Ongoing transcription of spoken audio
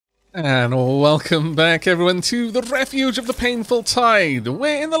And welcome back, everyone, to the Refuge of the Painful Tide,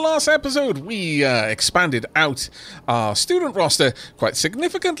 where in the last episode we expanded out our student roster quite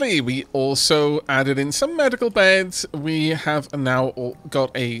significantly. We also added in some medical beds. We have now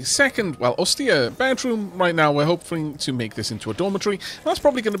got a second, well, austere bedroom right now. We're hoping to make this into a dormitory. That's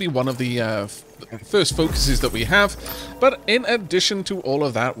probably going to be one of the first focuses that we have. But in addition to all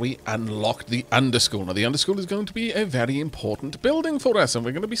of that, we unlocked the underschool. Now, the underschool is going to be a very important building for us, and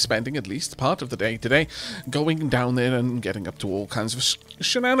we're going to be spending at least part of the day today going down there and getting up to all kinds of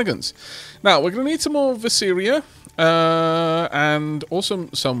shenanigans. Now, we're going to need some more Viseria and also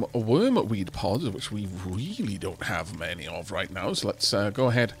some wormweed pods, which we really don't have many of right now. So let's go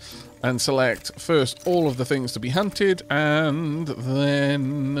ahead and select first all of the things to be hunted, and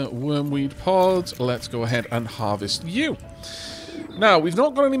then wormweed pods. Let's go ahead and harvest you. Now, we've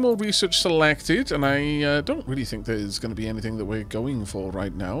not got any more research selected, and I don't really think there's going to be anything that we're going for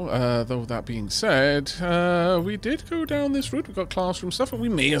right now. Though that being said, we did go down this route. We've got classroom stuff, and we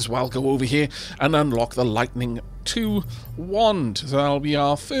may as well go over here and unlock the Lightning 2 wand. So that'll be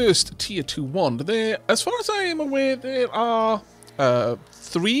our first Tier 2 wand. There, as far as I am aware, there are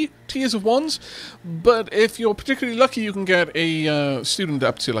 3 tiers of wands, but if you're particularly lucky, you can get a student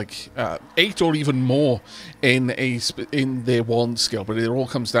up to like 8 or even more in their wand skill. But it all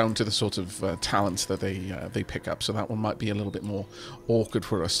comes down to the sort of talents that they pick up. So that one might be a little bit more awkward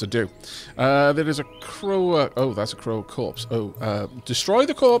for us to do. There is a crow. Oh, that's a crow corpse. Oh, destroy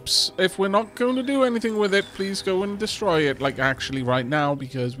the corpse. If we're not going to do anything with it, please go and destroy it. Like actually right now,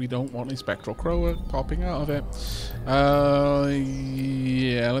 because we don't want a spectral crow popping out of it.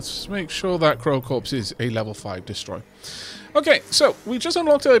 Yeah, let's make sure that crow corpse is a level 5 destroy. Okay, so we just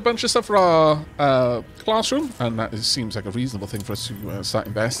unlocked a bunch of stuff for our classroom, and that seems like a reasonable thing for us to start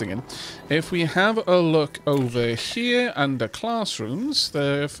investing in. If we have a look over here under classrooms,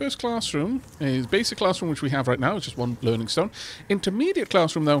 the first classroom is basic classroom, which we have right now, it's just 1 learning stone. Intermediate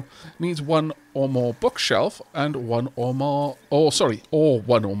classroom, though, needs 1 or more bookshelf and 1 or more, or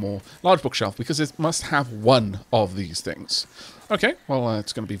 1 or more large bookshelf, because it must have 1 of these things. Okay, well,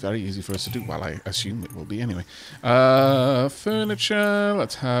 it's going to be very easy for us to do. Well, I assume it will be anyway. Furniture,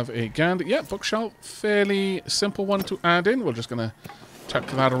 let's have a gander. Yeah, bookshelf, fairly simple one to add in. We're just going to tuck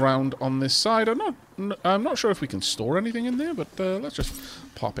that around on this side. I'm not sure if we can store anything in there, but let's just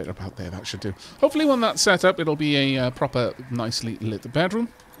pop it about there. That should do. Hopefully when that's set up, it'll be a proper, nicely lit bedroom.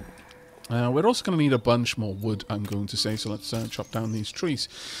 We're also going to need a bunch more wood, I'm going to say, so let's chop down these trees.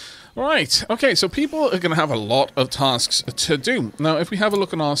 Right, okay, so people are going to have a lot of tasks to do. Now, if we have a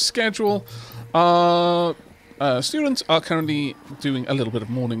look on our schedule, students are currently doing a little bit of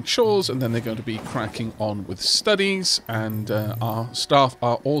morning chores, and then they're going to be cracking on with studies, and our staff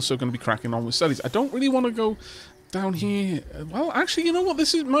are also going to be cracking on with studies. I don't really want to go down here. Well, actually, you know what?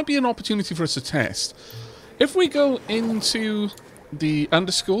 This might be an opportunity for us to test. If we go into the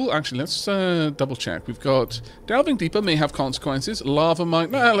underschool, actually, let's double check. We've got delving deeper may have consequences. Lava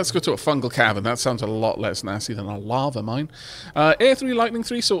mine. Let's go to a fungal cavern. That sounds a lot less nasty than a lava mine. Air 3, lightning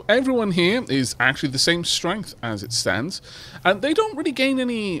 3. So everyone here is actually the same strength as it stands, and they don't really gain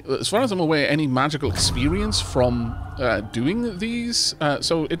any, as far as I'm aware, any magical experience from doing these.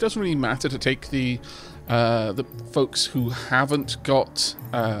 So it doesn't really matter to take the folks who haven't got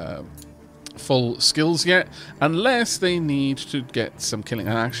full skills yet, unless they need to get some killing.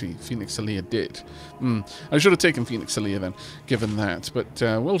 And actually, Phoenix Alea did. I should have taken Phoenix Alea then, given that. But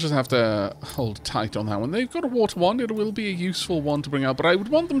we'll just have to hold tight on that one. They've got a water wand. It will be a useful one to bring out, but I would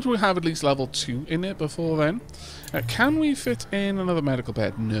want them to have at least level 2 in it before then. Can we fit in another medical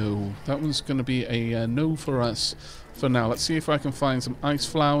bed? No. That one's going to be a no for us for now. Let's see if I can find some ice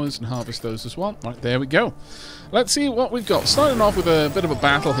flowers and harvest those as well. Right, there we go. Let's see what we've got. Starting off with a bit of a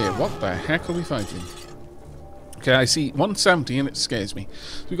battle here. What the heck are we fighting? Okay, I see 170 and it scares me.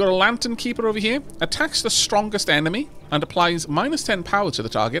 So we've got a Lantern Keeper over here. Attacks the strongest enemy and applies -10 power to the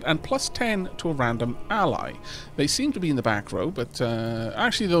target and +10 to a random ally. They seem to be in the back row, but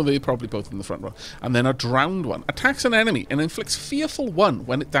actually, though, they're probably both in the front row. And then a Drowned One. Attacks an enemy and inflicts Fearful 1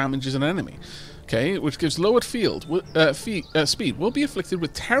 when it damages an enemy. Okay, which gives lowered field speed. Will be afflicted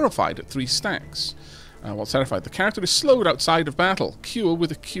with Terrified at 3 stacks. What's Terrified? The character is slowed outside of battle. Cure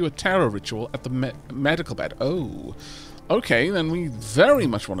with a Cure Terror ritual at the medical bed. Oh. Okay, then we very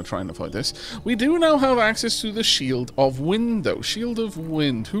much want to try and avoid this. We do now have access to the Shield of Wind, though. Shield of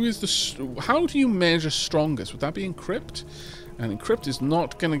Wind. Who is the... How do you measure strongest? Would that be Encrypt? And Encrypt is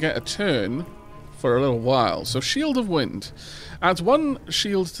not going to get a turn for a little while. So Shield of Wind adds 1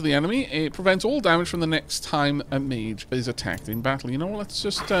 shield to the enemy. It prevents all damage from the next time a mage is attacked in battle. You know what? Let's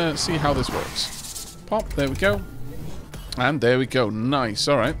just see how this works. Pop. There we go. And there we go. Nice.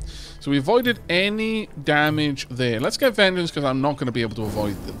 All right. So we avoided any damage there. Let's get Vengeance because I'm not going to be able to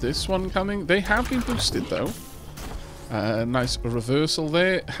avoid this one coming. They have been boosted though. Nice reversal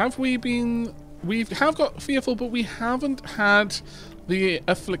there. Have we been... We have got Fearful, but we haven't had the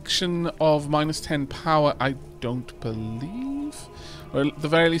Affliction of -10 power, I don't believe. Well, at the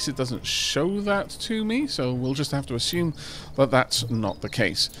very least it doesn't show that to me, so we'll just have to assume that that's not the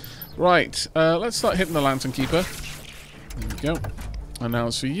case. Right, let's start hitting the Lantern Keeper. There we go. And now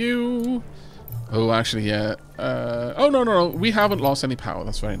it's for you. Oh, actually, yeah. Oh, no. We haven't lost any power.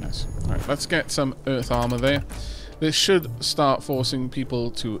 That's very nice. Alright, let's get some Earth Armor there. This should start forcing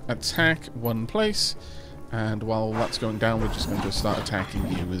people to attack one place. And while that's going down, we're just going to start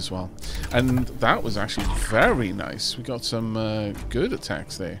attacking you as well. And that was actually very nice. We got some good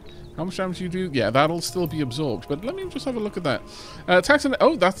attacks there. How much damage do you do? Yeah, that'll still be absorbed. But let me just have a look at that.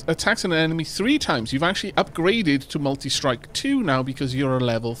 That attacks an enemy 3 times. You've actually upgraded to Multi-Strike 2 now because you're a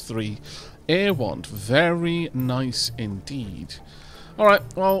level 3 Air Wand. Very nice indeed. Alright,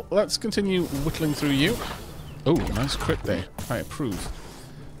 well, let's continue whittling through you. Oh, nice crit there. I approve.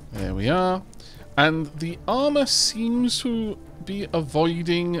 There we are. And the armor seems to be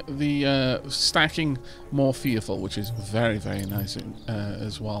avoiding the stacking more Fearful, which is very, very nice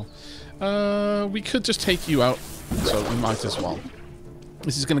as well. We could just take you out, so we might as well.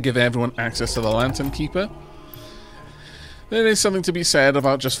 This is going to give everyone access to the Lantern Keeper. There is something to be said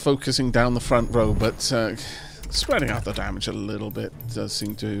about just focusing down the front row, but spreading out the damage a little bit does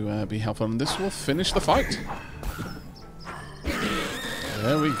seem to be helpful. And this will finish the fight.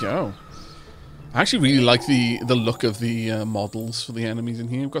 There we go. I actually really like the look of the models for the enemies in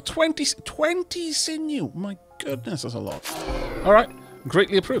here. We've got 20 sinew. My goodness, that's a lot. Alright,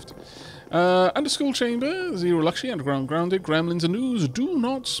 greatly approved. Under School Chamber, 0 luxury, underground grounded, gremlins and ooze do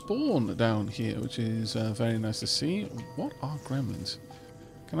not spawn down here, which is very nice to see. What are gremlins?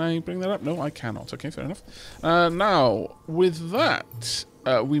 Can I bring that up? No, I cannot. Okay, fair enough. Now, with that,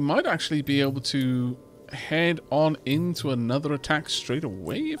 we might actually be able to head on into another attack straight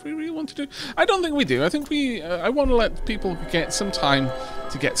away if we really want to do. I don't think we do. I think I want to let people get some time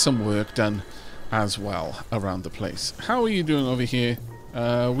to get some work done as well around the place. How are you doing over here?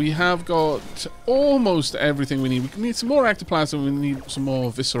 We have got almost everything we need. We need some more ectoplasm, we need some more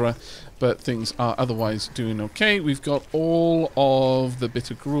viscera, but things are otherwise doing okay. We've got all of the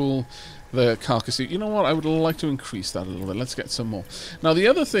bitter gruel, the carcass. You know what? I would like to increase that a little bit. Let's get some more. Now, the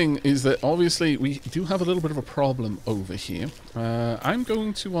other thing is that obviously we do have a little bit of a problem over here. I'm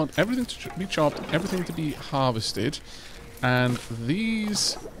going to want everything to be chopped, everything to be harvested, and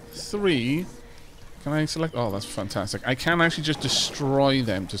these 3... Can I select? Oh, that's fantastic. I can actually just destroy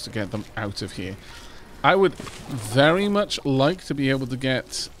them just to get them out of here. I would very much like to be able to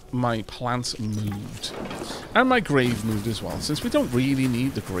get my plants moved. And my grave moved as well. Since we don't really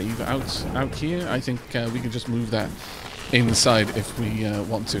need the grave out here, I think we can just move that inside if we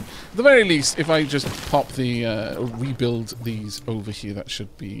want to. At the very least, if I just pop the rebuild these over here, that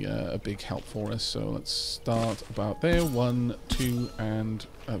should be a big help for us. So let's start about there. 1, 2, and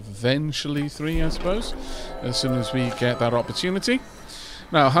eventually 3, I suppose, as soon as we get that opportunity.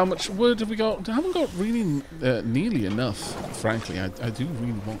 Now, how much wood have we got? I haven't got really nearly enough, frankly. I do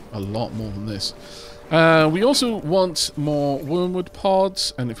really want a lot more than this. We also want more wormwood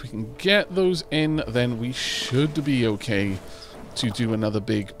pods, and if we can get those in, then we should be okay to do another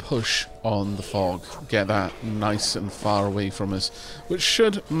big push on the fog. Get that nice and far away from us, which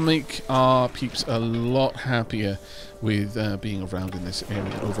should make our peeps a lot happier with being around in this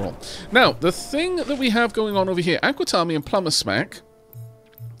area overall. Now, the thing that we have going on over here, Aquatami and Plumber Smack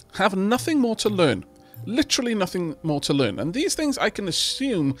have nothing more to learn. Literally nothing more to learn. And these things, I can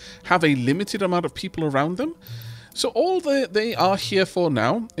assume, have a limited amount of people around them. So all they are here for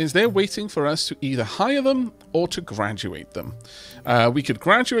now is they're waiting for us to either hire them or to graduate them. We could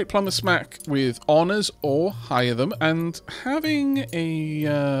graduate Plumber Smack with honors or hire them, and having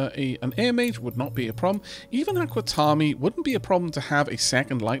an air mage would not be a problem. Even Aquatami wouldn't be a problem to have a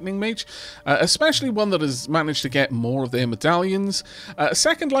second lightning mage, especially one that has managed to get more of their medallions. A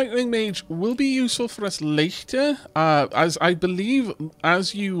second lightning mage will be useful for us later, as I believe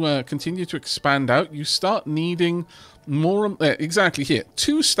as you continue to expand out, you start needing more. Exactly here.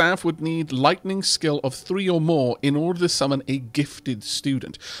 2 staff would need lightning skill of 3 or more in order to summon a gifted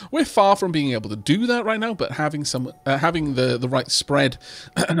student. We're far from being able to do that right now, but having the right spread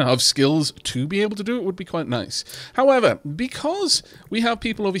of skills to be able to do it would be quite nice. However, because we have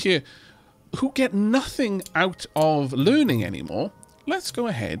people over here who get nothing out of learning anymore, let's go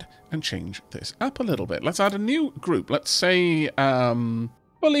ahead and change this up a little bit. Let's add a new group. Let's say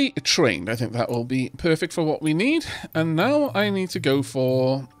fully trained. I think that will be perfect for what we need. And now I need to go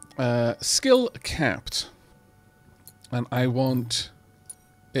for skill capped. And I want,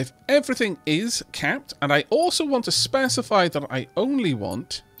 if everything is capped, and I also want to specify that I only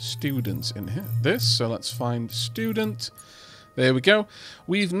want students in here. So let's find student. There we go.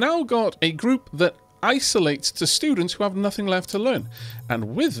 We've now got a group that isolates to students who have nothing left to learn.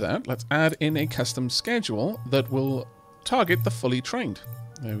 And with that, let's add in a custom schedule that will target the fully trained.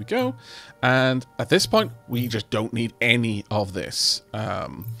 There we go. And at this point, we just don't need any of this.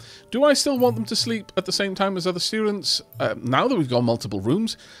 Do I still want them to sleep at the same time as other students? Now that we've got multiple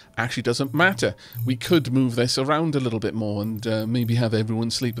rooms, actually doesn't matter. We could move this around a little bit more and maybe have everyone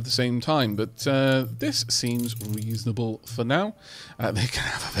sleep at the same time. But this seems reasonable for now. They can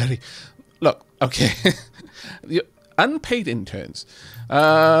have a very... Look, okay. The unpaid interns.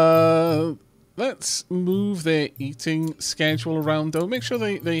 Let's move their eating schedule around, though. Make sure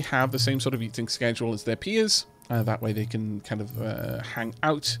they have the same sort of eating schedule as their peers. That way they can kind of hang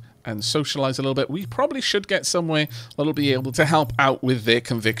out and socialize a little bit. We probably should get somewhere that'll be able to help out with their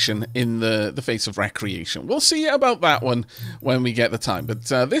conviction in the face of recreation. We'll see about that one when we get the time. But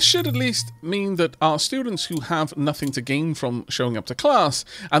this should at least mean that our students who have nothing to gain from showing up to class,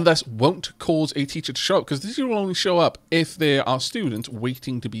 and thus won't cause a teacher to show up, because this will only show up if there are students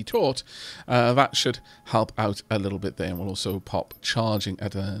waiting to be taught, that should help out a little bit there. And we'll also pop charging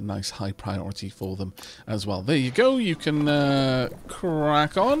at a nice high priority for them as well. There you go. You can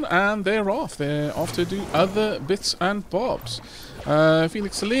crack on. And they're off. They're off to do other bits and bobs.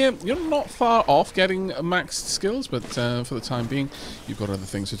 Felix Salia, you're not far off getting maxed skills, but for the time being, you've got other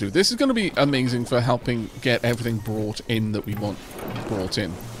things to do. This is going to be amazing for helping get everything brought in that we want brought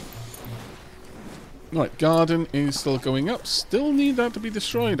in. Right, garden is still going up. Still need that to be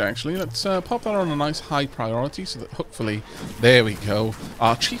destroyed, actually. Let's pop that on a nice high priority so that hopefully... There we go.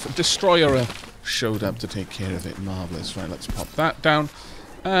 Our chief destroyer showed up to take care of it. Marvellous. Right, let's pop that down.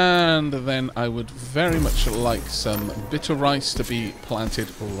 And then I would very much like some bitter rice to be planted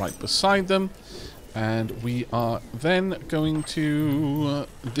right beside them. And we are then going to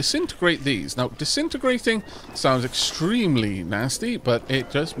disintegrate these. Now, disintegrating sounds extremely nasty, but it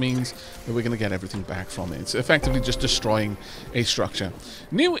just means that we're going to get everything back from it. It's effectively just destroying a structure.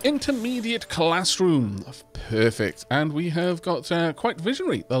 New intermediate classroom. Perfect. And we have got quite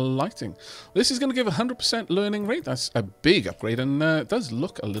visionary, the lighting. This is going to give 100% learning rate. That's a big upgrade, and it does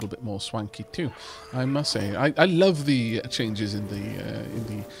look a little bit more swanky too, I must say. I love the changes in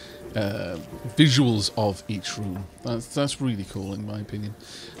the visuals of each room. That's really cool in my opinion.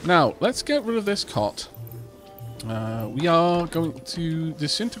 Now let's get rid of this cot. We are going to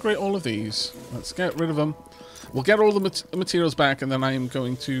disintegrate all of these. Let's get rid of them. We'll get all the materials back, and then I am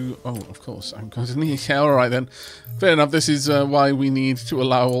going to... Oh, of course, I'm going to need... Yeah, alright then. Fair enough, this is why we need to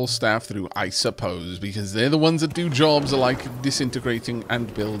allow all staff through, I suppose, because they're the ones that do jobs like disintegrating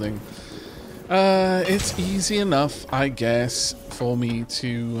and building. It's easy enough, I guess, for me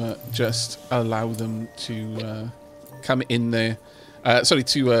to just allow them to come in there. Sorry,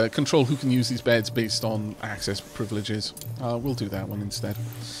 to control who can use these beds based on access privileges. We'll do that one instead.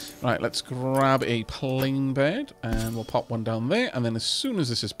 Right, let's grab a plain bed, and we'll pop one down there, and then as soon as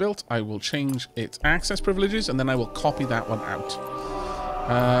this is built, I will change its access privileges, and then I will copy that one out.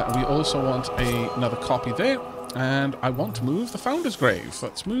 We also want another copy there. And I want to move the Founder's Grave.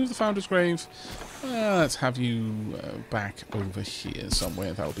 Let's move the Founder's Grave. Let's have you back over here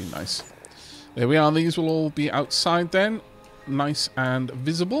somewhere. That would be nice. There we are. These will all be outside then. Nice and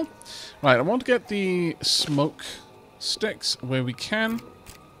visible. Right, I want to get the smoke sticks where we can.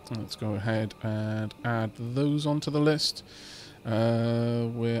 Let's go ahead and add those onto the list.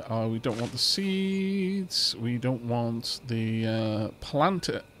 Where are we? Don't want the seeds. We don't want the plant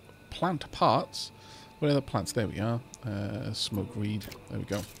parts. Where are the plants? There we are. Smoke reed. There we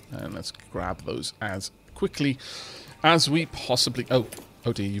go. And let's grab those as quickly as we possibly... Oh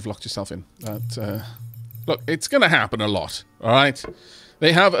dear, you've locked yourself in. Look, it's going to happen a lot, alright?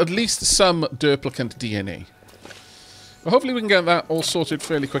 They have at least some duplicant DNA. But hopefully we can get that all sorted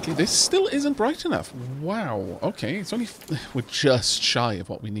fairly quickly. This still isn't bright enough. Wow. Okay, it's only... We're just shy of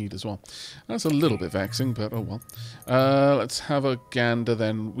what we need as well. That's a little bit vexing, but oh well. Let's have a gander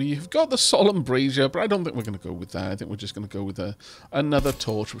then. We've got the solemn brazier, but I don't think we're going to go with that. I think we're just going to go with another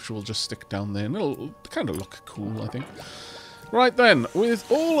torch, which we'll just stick down there. And it'll kind of look cool, I think. Right then, with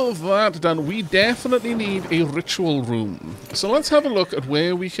all of that done, we definitely need a ritual room. So let's have a look at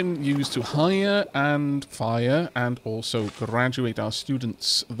where we can use to hire and fire and also graduate our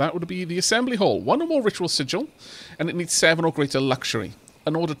students. That would be the assembly hall. 1 or more ritual sigil, and it needs 7 or greater luxury.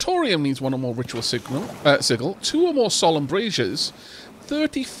 An auditorium needs 1 or more ritual sigil, 2 or more solemn braziers,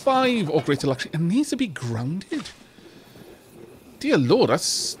 35 or greater luxury and needs to be grounded. Dear Lord,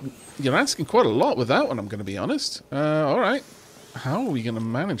 you're asking quite a lot with that one, I'm going to be honest. Alright. How are we going to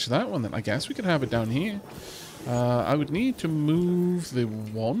manage that one then? I guess we could have it down here. I would need to move the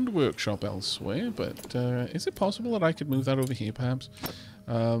wand workshop elsewhere, but is it possible that I could move that over here perhaps?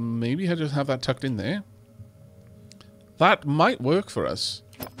 Maybe I just have that tucked in there. That might work for us.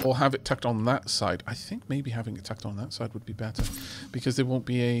 Or have it tucked on that side. I think maybe having it tucked on that side would be better, because there won't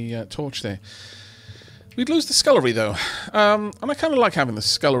be a torch there. We'd lose the scullery though, and I kind of like having the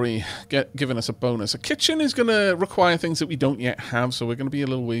scullery giving us a bonus. A kitchen is going to require things that we don't yet have, so we're going to be a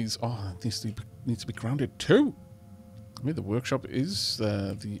little ways... Oh, this needs to be grounded too. I mean, the workshop is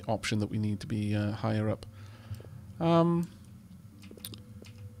the option that we need to be higher up. That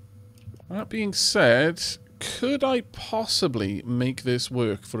being said... Could I possibly make this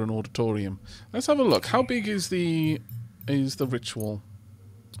work for an auditorium? Let's have a look. How big is the ritual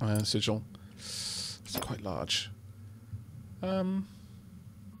sigil? It's quite large. We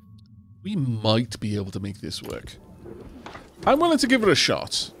might be able to make this work. I'm willing to give it a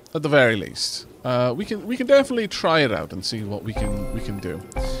shot, at the very least. We can definitely try it out and see what we can do.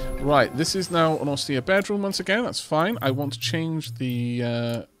 Right, this is now an austere bedroom once again. That's fine. I want to change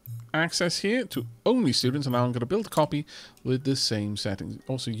the access here to only students, and now I'm going to build a copy with the same settings.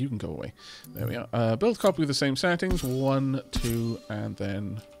 Also, you can go away. There we are. Build copy with the same settings. 1, 2, and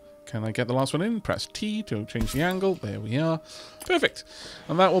then can I get the last one in? Press T to change the angle. There we are. Perfect.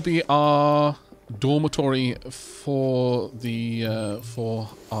 And that will be our dormitory for the for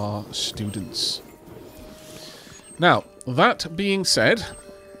our students. Now, that being said,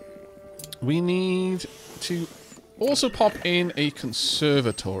 we need to also pop in a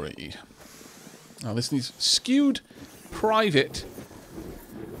conservatory. Now this needs skewed private.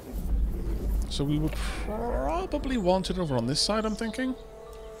 So we would probably want it over on this side, I'm thinking.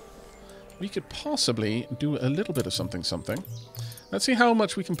 We could possibly do a little bit of something. Let's see how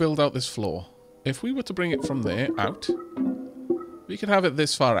much we can build out this floor. If we were to bring it from there out, we could have it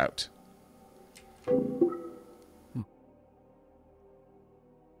this far out.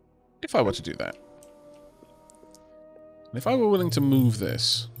 If I were to do that. And if I were willing to move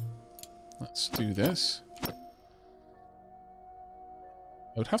this, let's do this. I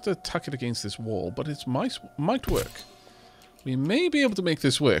would have to tuck it against this wall, but it might work. We may be able to make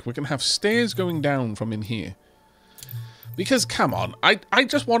this work. We can have stairs going down from in here. Because, come on, I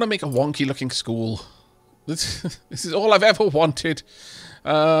just want to make a wonky looking school. This is all I've ever wanted.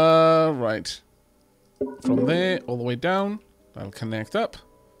 Right. From there, all the way down. That'll connect up.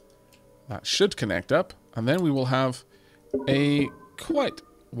 That should connect up. And then we will have a quite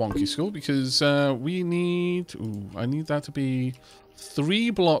wonky school, because we need... Ooh, I need that to be 3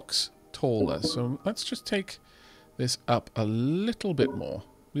 blocks taller. So let's just take this up a little bit more.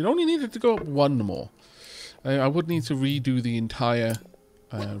 We'd only need it to go up 1 more. I would need to redo the entire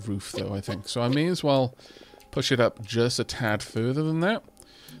roof, though, I think. So I may as well push it up just a tad further than that.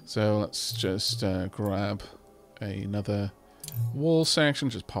 So let's just grab another wall section,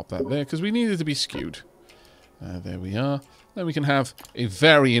 just pop that there, because we need it to be skewed. There we are. Then we can have a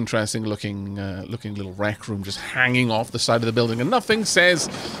very interesting looking little rec room just hanging off the side of the building. And nothing says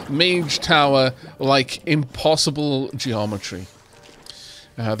Mage Tower like impossible geometry.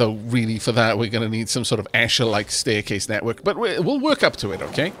 Though really for that we're going to need some sort of Escher-like staircase network. But we'll work up to it,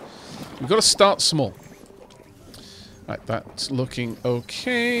 okay? We've got to start small. Right, that's looking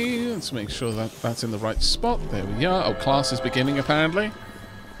okay. Let's make sure that that's in the right spot. There we are. Oh, class is beginning apparently.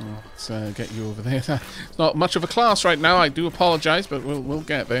 Let's get you over there. It's not much of a class right now. I do apologize, but we'll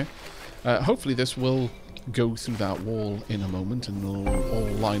get there. Hopefully this will go through that wall in a moment and it'll all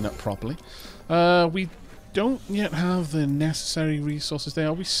line up properly. We don't yet have the necessary resources there.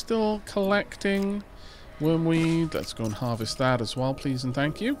 Are we still collecting wormweed? Let's go and harvest that as well, please and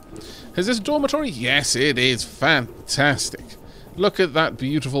thank you. Is this a dormitory? Yes, it is. Fantastic. Look at that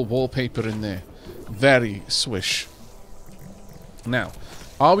beautiful wallpaper in there. Very swish. Now,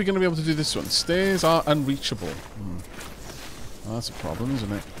 are we going to be able to do this one? Stairs are unreachable. Well, that's a problem,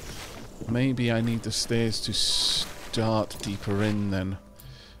 isn't it? Maybe I need the stairs to start deeper in then.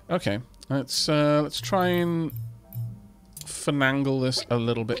 Okay, let's try and finagle this a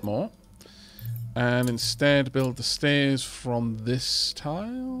little bit more. And instead build the stairs from this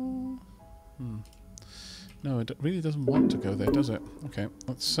tile. No, it really doesn't want to go there, does it? Okay,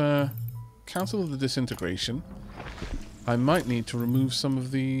 let's cancel the disintegration. I might need to remove some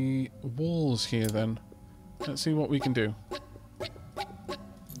of the walls here then. Let's see what we can do.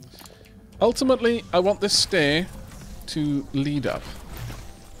 Ultimately, I want this stair to lead up.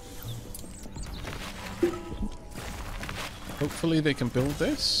 Oh, hopefully they can build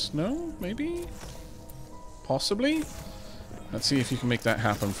this. No? Maybe? Possibly? Let's see if you can make that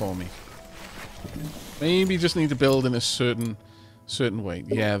happen for me. Maybe just need to build in a certain way.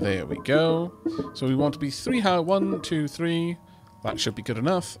 Yeah, there we go. So we want to be 3 high. 1, 2, 3. That should be good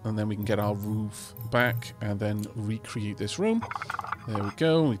enough. And then we can get our roof back and then recreate this room. There we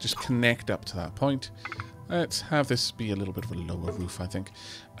go. We just connect up to that point. Let's have this be a little bit of a lower roof, I think.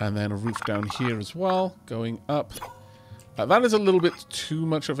 And then a roof down here as well, going up. That is a little bit too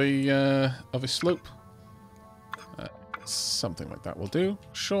much of a slope. Something like that will do.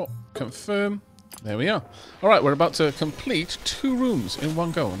 Sure. Confirm. There we are. Alright, we're about to complete 2 rooms in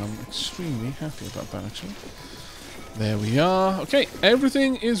one go, and I'm extremely happy about that, actually. There we are. Okay,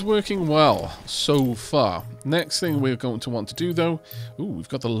 everything is working well so far. Next thing we're going to want to do, though... Ooh, we've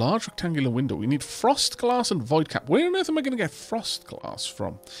got the large rectangular window. We need frost glass and void cap. Where on earth am I going to get frost glass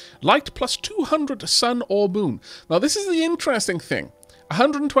from? Light plus 200 sun or moon. Now, this is the interesting thing.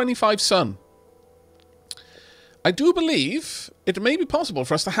 125 sun. I do believe it may be possible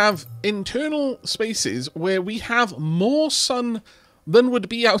for us to have internal spaces where we have more sun than would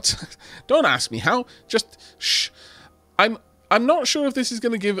be out. Don't ask me how. Just shh. I'm not sure if this is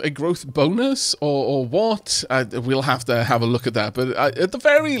going to give a growth bonus or what. We'll have to have a look at that. But at the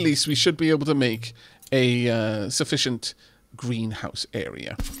very least, we should be able to make a sufficient greenhouse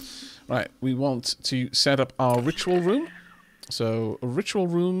area. Right, we want to set up our ritual room. So ritual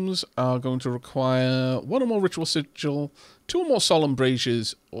rooms are going to require 1 or more ritual sigil, 2 or more solemn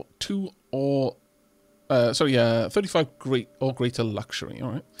braziers, or 35 great or greater luxury.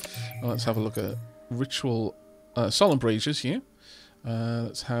 All right, well, let's have a look at ritual solemn braziers here.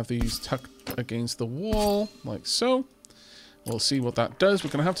 Let's have these tucked against the wall, like so. We'll see what that does.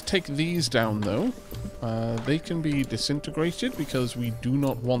 We're going to have to take these down, though. They can be disintegrated because we do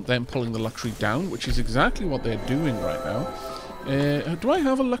not want them pulling the luxury down, which is exactly what they're doing right now. Do I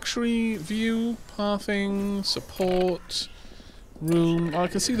have a luxury view? Pathing, support, room. Oh, I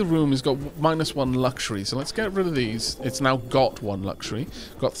can see the room has got -1 luxury, so let's get rid of these. It's now got 1 luxury.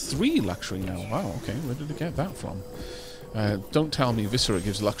 Got 3 luxury now. Wow, okay, where did it get that from? Don't tell me Viscera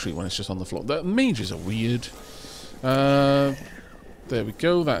gives luxury when it's just on the floor. The mages are weird. There we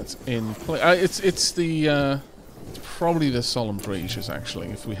go, that's in play. It's probably the solemn braziers, actually,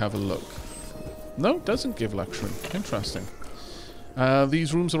 if we have a look. No, it doesn't give luxury. Interesting.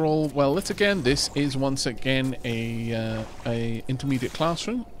 These rooms are all well lit again. This is once again a intermediate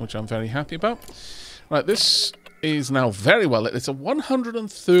classroom, which I'm very happy about. Right, this is now very well lit. It's a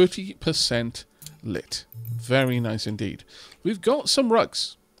 130% lit. Very nice indeed. We've got some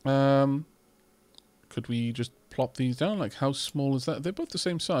rugs. Could we just plop these down? Like, how small is that? They're both the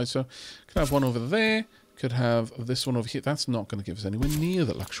same size, so could have one over there. Could have this one over here. That's not going to give us anywhere near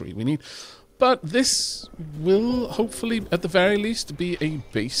the luxury we need. But this will hopefully, at the very least, be a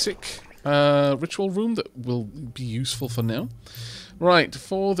basic ritual room that will be useful for now. Right,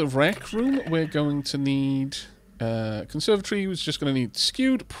 for the rec room, we're going to need... conservatory was just going to need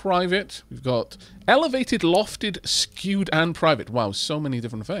skewed, private. We've got elevated, lofted, skewed, and private. Wow, so many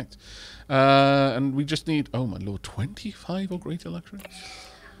different effects. And we just need, oh my lord, 25 or greater luxury?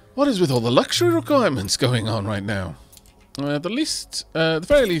 What is with all the luxury requirements going on right now? At the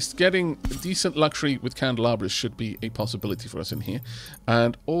very least, getting decent luxury with candelabras should be a possibility for us in here.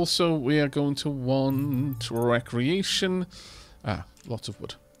 And also, we are going to want recreation. Lots of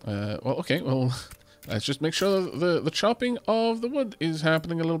wood. Well, okay, well... Let's just make sure the chopping of the wood is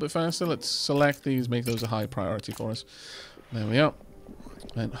happening a little bit faster. Let's select these, make those a high priority for us. There we are.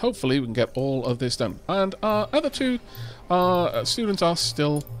 And hopefully we can get all of this done. And our other 2 students are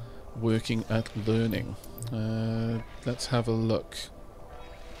still working at learning. Let's have a look.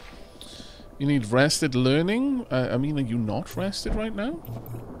 You need rested learning? I mean, are you not rested right now?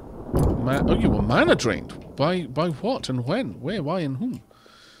 Oh, you were mana drained. By what and when? Where, why, and whom?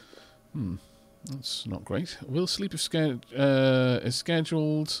 That's not great. Will sleep is scheduled.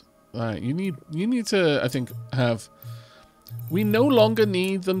 You need to, I think, have... We no longer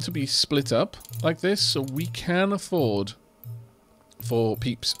need them to be split up like this, so we can afford for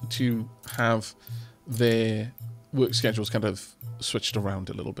peeps to have their work schedules kind of switched around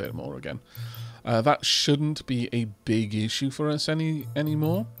a little bit more again. That shouldn't be a big issue for us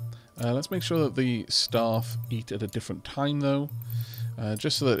anymore. Let's make sure that the staff eat at a different time, though.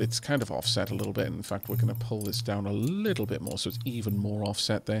 Just so that it's kind of offset a little bit. In fact, we're going to pull this down a little bit more so it's even more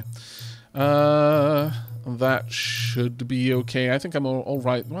offset there. That should be okay. I think I'm all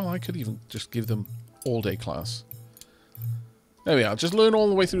right. Well, I could even just give them all-day class. There we are. Just learn all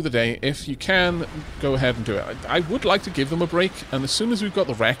the way through the day. If you can, go ahead and do it. I would like to give them a break, and as soon as we've got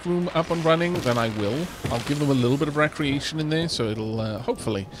the rec room up and running, then I will. I'll give them a little bit of recreation in there, so it'll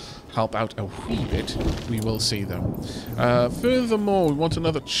hopefully help out a wee bit. We will see, though. Furthermore, we want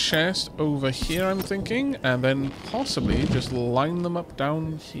another chest over here, I'm thinking, and then possibly just line them up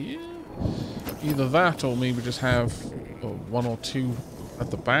down here. Either that, or maybe just have one or two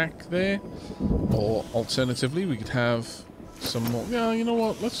at the back there. Or alternatively, we could have some more. Yeah, you know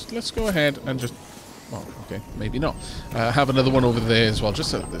what? Let's go ahead and just. Well, okay, maybe not. Have another one over there as well. Just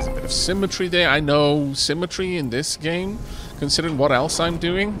so there's a bit of symmetry there. I know symmetry in this game, considering what else I'm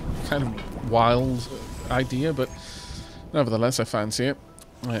doing, kind of wild idea, but nevertheless, I fancy it.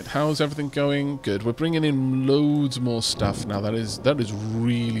 Right, how's everything going? Good. We're bringing in loads more stuff now. That is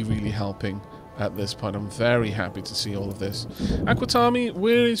really, really helping at this point. I'm very happy to see all of this. Aquatami,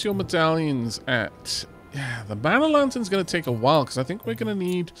 where is your medallions at? Yeah, the Mana Lantern's going to take a while, because I think we're going to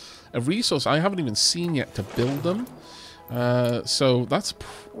need a resource I haven't even seen yet to build them. So that's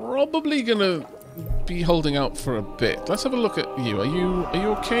probably going to be holding out for a bit. Let's have a look at you. Are you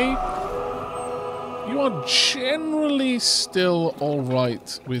okay? You are generally still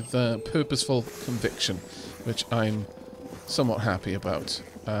alright with purposeful conviction, which I'm somewhat happy about.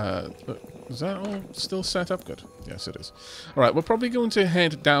 Is that all still set up? Good. Yes, it is. Alright, we're probably going to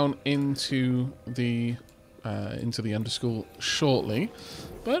head down into the underschool shortly.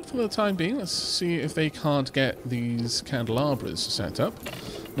 But for the time being, let's see if they can't get these candelabras set up.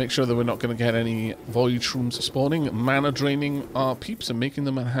 Make sure that we're not going to get any void shrooms spawning, mana draining our peeps and making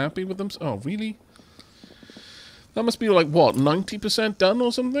them unhappy with them. Oh, really? That must be like, what, 90% done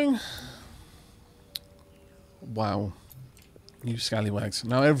or something? Wow. You scallywags.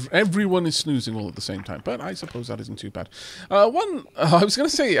 Now everyone is snoozing all at the same time, but I suppose that isn't too bad. I was going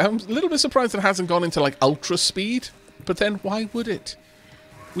to say, I'm a little bit surprised it hasn't gone into like ultra speed, but then why would it?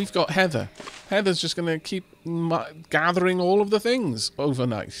 We've got Heather. Heather's just going to keep gathering all of the things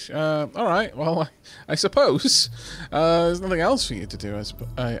overnight. Alright, well, I suppose there's nothing else for you to do,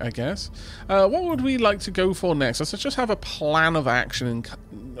 I guess. What would we like to go for next? Let's just have a plan of action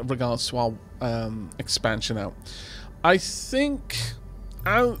in regards to our expansion out. I think,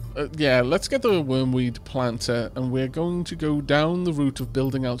 yeah, let's get the wormweed planter, and we're going to go down the route of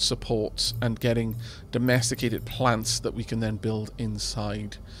building out supports and getting domesticated plants that we can then build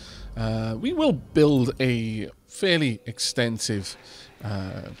inside. We will build a fairly extensive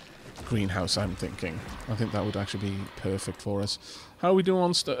greenhouse, I'm thinking. I think that would actually be perfect for us. How are we doing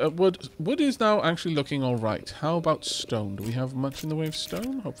on wood? Wood is now actually looking alright. How about stone? Do we have much in the way of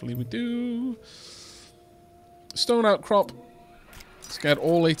stone? Hopefully we do. Stone outcrop. Let's get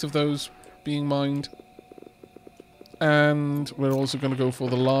all 8 of those being mined. And we're also going to go for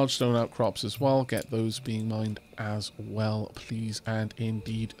the large stone outcrops as well. Get those being mined as well, please and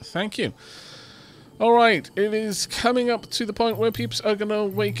indeed. Thank you. Alright, it is coming up to the point where peeps are going to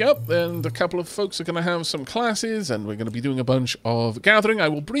wake up, and a couple of folks are going to have some classes, and we're going to be doing a bunch of gathering. I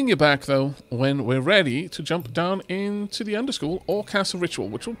will bring you back, though, when we're ready to jump down into the underschool or cast a ritual,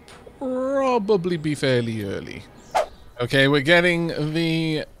 which will probably be fairly early. Okay, we're getting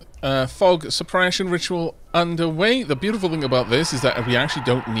the fog suppression ritual underway. The beautiful thing about this is that we actually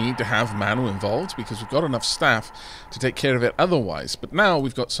don't need to have Manu involved, because we've got enough staff to take care of it otherwise. But now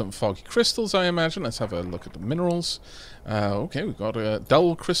we've got some foggy crystals, I imagine. Let's have a look at the minerals. Okay, we've got a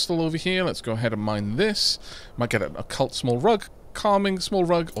dull crystal over here. Let's go ahead and mine this. Might get an occult small rug, calming small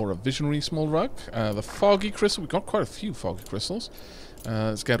rug, or a visionary small rug. The foggy crystal, we've got quite a few foggy crystals.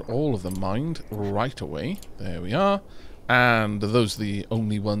 Let's get all of them mined right away. There we are. And those are the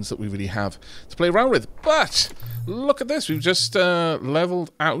only ones that we really have to play around with. But look at this. We've just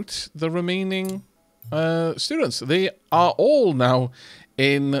leveled out the remaining students. They are all now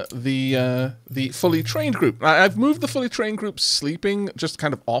in the fully trained group. I've moved the fully trained group sleeping, just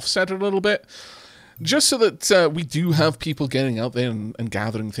kind of offset it a little bit, just so that we do have people getting out there and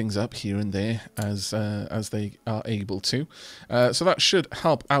gathering things up here and there as they are able to. So that should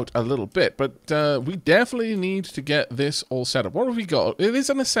help out a little bit. But we definitely need to get this all set up. What have we got? It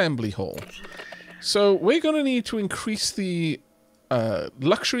is an assembly hall. So we're going to need to increase the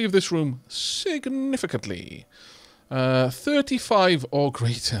luxury of this room significantly. 35 or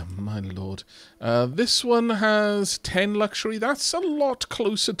greater, my lord. This one has 10 luxury. That's a lot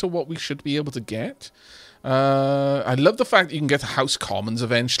closer to what we should be able to get. I love the fact that you can get house commons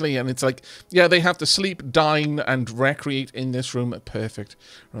eventually, and it's like, yeah, they have to sleep, dine, and recreate in this room. Perfect.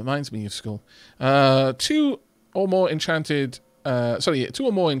 Reminds me of school. 2 or more enchanted... 2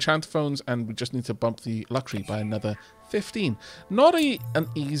 or more enchanted phones, and we just need to bump the luxury by another 15. Not an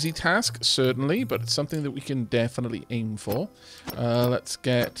easy task, certainly, but it's something that we can definitely aim for. Let's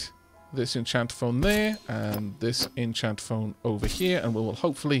get this enchant phone there, and this enchant phone over here, and we will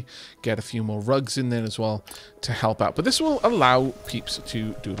hopefully get a few more rugs in there as well to help out. But this will allow peeps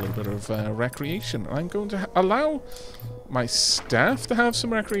to do a little bit of recreation. I'm going to allow my staff to have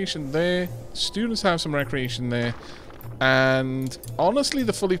some recreation there, students have some recreation there, and honestly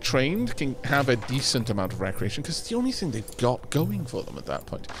the fully trained can have a decent amount of recreation because it's the only thing they've got going for them at that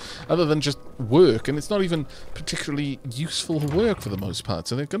point, other than just work, and it's not even particularly useful work for the most part,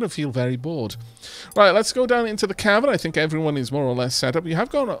 so they're going to feel very bored. Right, let's go down into the cavern. I think everyone is more or less set up. You have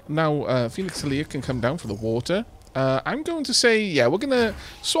got now Phoenix Talia can come down for the water. I'm going to say, yeah, we're going to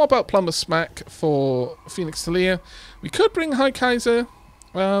swap out Plumber Smack for Phoenix Talia. We could bring High Kaiser.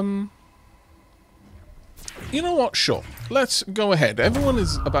 You know what? Sure. Let's go ahead. Everyone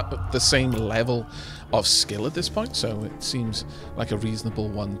is about the same level of skill at this point, so it seems like a reasonable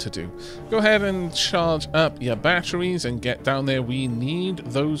one to do. Go ahead and charge up your batteries and get down there. We need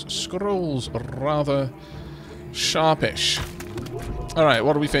those scrolls rather sharpish. Alright,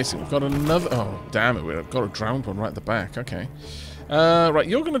 what are we facing? We've got another... Oh, damn it. We've got a drowned one right at the back. Okay. Right,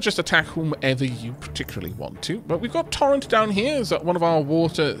 you're going to just attack whomever you particularly want to. But we've got Torrent down here as one of our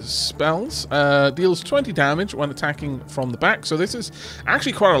water spells. Deals 20 damage when attacking from the back. So this is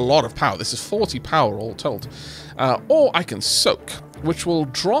actually quite a lot of power. This is 40 power all told. Or I can Soak, which will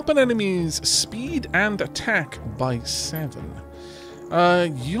drop an enemy's speed and attack by 7.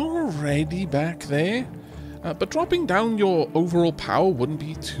 You're already back there. But dropping down your overall power wouldn't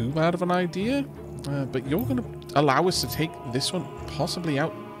be too bad of an idea. But you're going to allow us to take this one possibly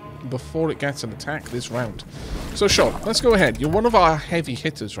out before it gets an attack this round. So sure, let's go ahead. You're one of our heavy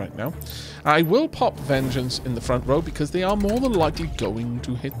hitters right now. I will pop Vengeance in the front row because they are more than likely going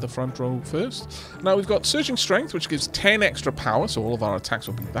to hit the front row first. Now we've got Surging Strength, which gives 10 extra power, so all of our attacks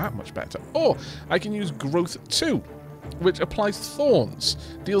will be that much better. Or I can use Growth 2, which applies Thorns.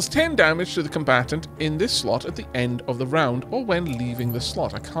 Deals 10 damage to the combatant in this slot at the end of the round or when leaving the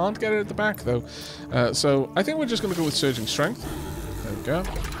slot. I can't get it at the back though. So I think we're just going to go with Surging Strength. There we go.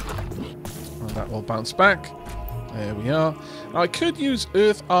 And that will bounce back. There we are. Now I could use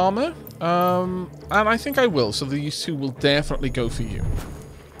Earth Armor. And I think I will. So these two will definitely go for you.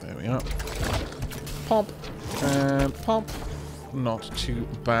 There we are. Pop. And pop. Not too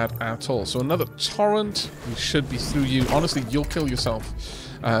bad at all. So another Torrent. We should be through you. Honestly, you'll kill yourself.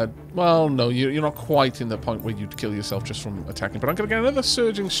 Well, no, you're not quite in the point where you'd kill yourself just from attacking. But I'm going to get another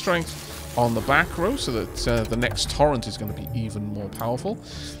Surging Strength on the back row so that the next Torrent is going to be even more powerful.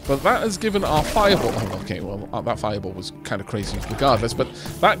 But that has given our Fireball... Oh, okay, well, that Fireball was kind of crazy regardless. But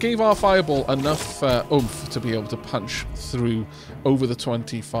that gave our Fireball enough oomph to be able to punch through over the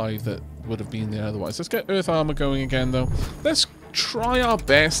 25 that would have been there otherwise. Let's get Earth Armor going again, though. Let's try our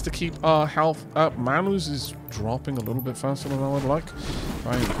best to keep our health up. Manus is dropping a little bit faster than I would like, if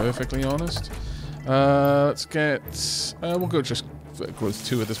I'm perfectly honest. Let's get... we'll go just Growth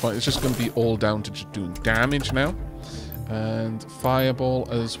 2 at this point. It's just going to be all down to just doing damage now. And Fireball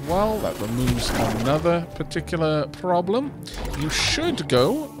as well. That removes another particular problem. You should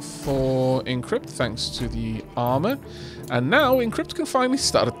go for Encrypt thanks to the armor. And now Encrypt can finally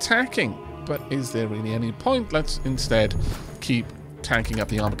start attacking. But is there really any point? Let's instead keep tanking up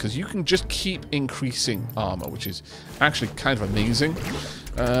the armor, because you can just keep increasing armor, which is actually kind of amazing.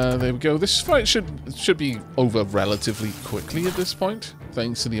 There we go. This fight should be over relatively quickly at this point,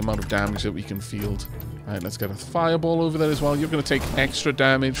 thanks to the amount of damage that we can field. Alright, let's get a Fireball over there as well. You're going to take extra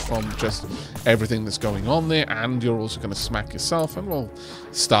damage from just everything that's going on there, and you're also going to smack yourself, and we'll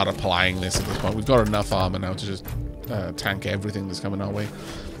start applying this at this point. We've got enough armor now to just tank everything that's coming our way.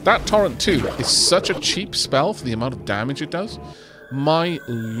 That Torrent 2 is such a cheap spell for the amount of damage it does. My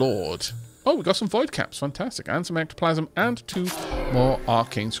lord. Oh, we got some Void Caps. Fantastic. And some Ectoplasm and 2 more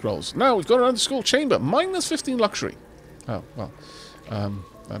Arcane Scrolls. Now, we've got another School Chamber. Minus 15 Luxury. Oh, well.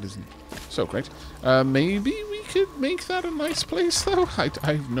 That isn't so great. Maybe we could make that a nice place, though. I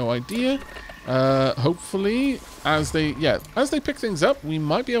have no idea. Hopefully, as they pick things up, we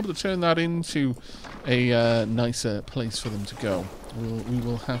might be able to turn that into a nicer place for them to go. We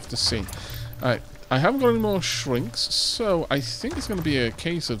will have to see. Alright, I haven't got any more shrinks, so I think it's going to be a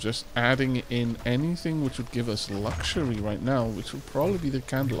case of just adding in anything which would give us luxury right now, which would probably be the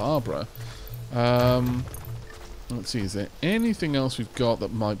Candelabra. Let's see, is there anything else we've got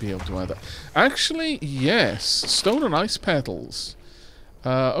that might be able to add that? Actually, yes, Stone and Ice Petals.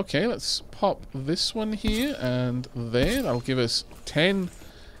 Okay, let's pop this one here and there. That'll give us 10.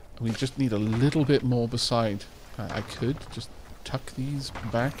 We just need a little bit more beside. I could just tuck these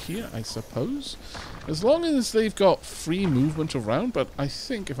back here, I suppose. As long as they've got free movement around, but I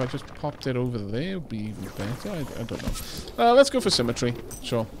think if I just popped it over there, it would be even better. I don't know. Let's go for symmetry.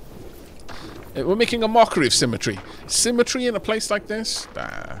 Sure. We're making a mockery of symmetry. Symmetry in a place like this?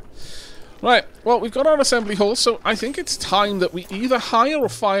 Nah. Right, well, we've got our assembly hall, so I think it's time that we either hire or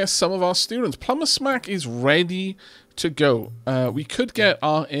fire some of our students. Plumber Smack is ready to go. We could get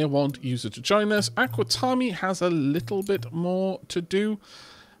our Air Wand user to join us. Aquatami has a little bit more to do.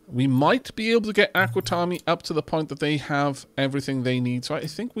 We might be able to get Aquatami up to the point that they have everything they need, so I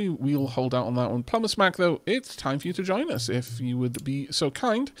think we'll hold out on that one. Plumber Smack, though, it's time for you to join us, if you would be so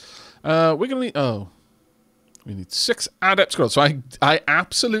kind. We're going to need... Oh... We need 6 adept scrolls. So I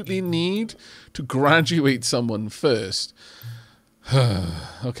absolutely need to graduate someone first.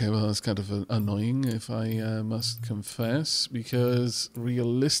 Okay, well, that's kind of annoying, if I must confess, because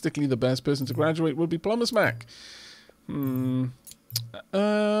realistically the best person to graduate would be Plumber Smack. Well,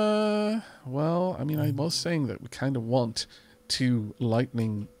 I mean, I was saying that we kind of want 2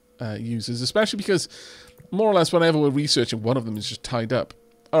 lightning users, especially because more or less whenever we're researching, one of them is just tied up.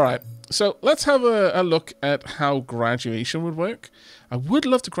 Alright, so let's have a look at how graduation would work. I would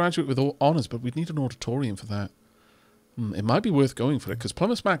love to graduate with all honours, but we'd need an auditorium for that. It might be worth going for it, because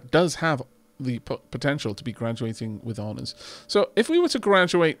Plumber Smack does have the potential to be graduating with honours. So if we were to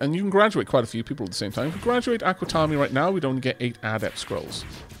graduate, and you can graduate quite a few people at the same time, if we graduate Aquatami right now, we'd only get 8 adept scrolls.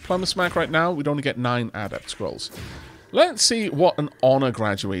 Plumber Smack right now, we'd only get 9 adept scrolls. Let's see what an honour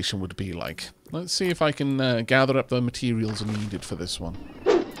graduation would be like. Let's see if I can gather up the materials needed for this one.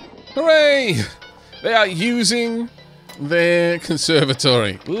 Hooray! They are using their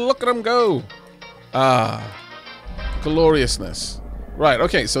conservatory. Look at them go! Ah, gloriousness. Right,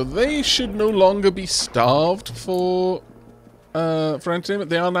 okay, so they should no longer be starved for entertainment.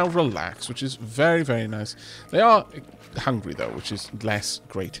 They are now relaxed, which is very, very nice. They are hungry, though, which is less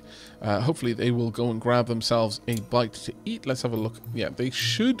great. Hopefully they will go and grab themselves a bite to eat. Let's have a look. Yeah, they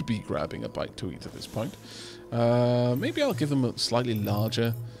should be grabbing a bite to eat at this point. Maybe I'll give them a slightly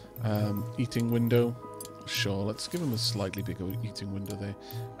larger... eating window. Sure, let's give them a slightly bigger eating window there.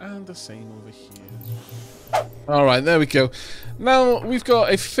 And the same over here. Alright, there we go. Now, we've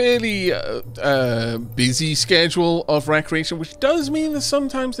got a fairly busy schedule of recreation, which does mean that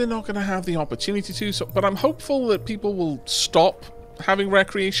sometimes they're not going to have the opportunity to. So, but I'm hopeful that people will stop having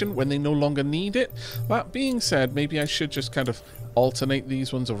recreation when they no longer need it. That being said, maybe I should just kind of alternate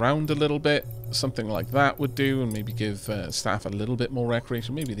these ones around a little bit. Something like that would do, and maybe give staff a little bit more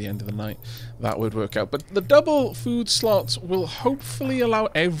recreation. Maybe at the end of the night that would work out. But the double food slots will hopefully allow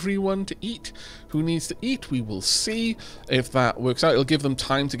everyone to eat who needs to eat. We will see if that works out. It'll give them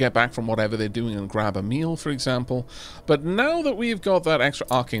time to get back from whatever they're doing and grab a meal, for example. But now that we've got that extra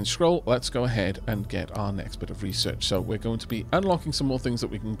arcane scroll, let's go ahead and get our next bit of research. So we're going to be unlocking some more things that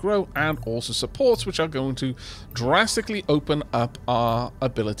we can grow, and also supports, which are going to drastically open up our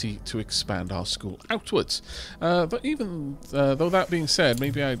ability to expand our school outwards. But even though that being said,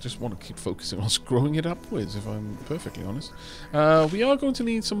 maybe I just want to keep focusing on growing it upwards, if I'm perfectly honest. We are going to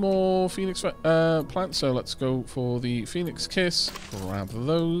need some more phoenix plants, so let's go for the Phoenix Kiss, grab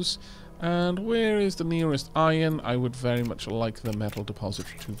those. And where is the nearest iron? I would very much like the metal deposit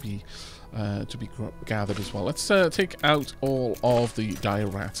to be gathered as well. Let's take out all of the dire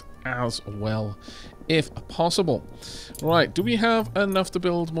rats as well, if possible. Right, do we have enough to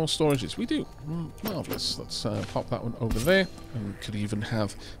build more storages? We do. Marvellous. Let's pop that one over there. And we could even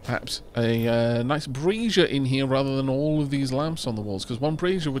have perhaps a nice brazier in here rather than all of these lamps on the walls, because one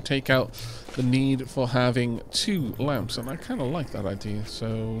brazier would take out the need for having 2 lamps, and I kind of like that idea.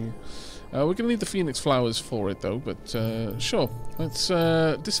 So we're going to need the phoenix flowers for it, though, but sure. Let's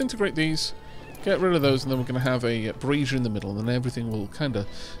disintegrate these, get rid of those, and then we're going to have a brazier in the middle, and then everything will kind of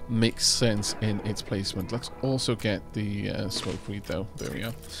make sense in its placement. Let's also get the smoke weed, though. There we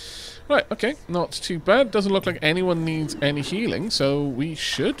are. Right, okay, not too bad. Doesn't look like anyone needs any healing, so we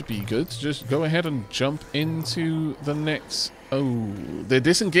should be good to just go ahead and jump into the next... Oh, they're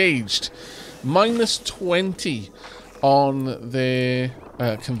disengaged. Minus 20 on their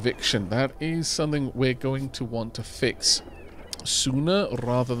conviction. That is something we're going to want to fix sooner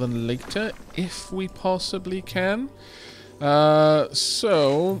rather than later, if we possibly can.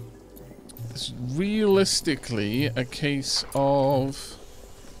 So it's realistically a case of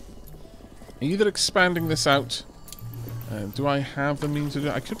either expanding this out. Do I have the means to do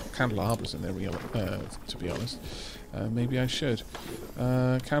it? I could put candelabras in there, to be honest. Maybe I should.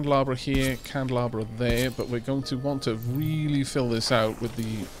 Candelabra here, candelabra there, but we're going to want to really fill this out with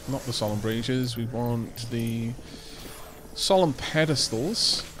the, not the solemn braziers, we want the solemn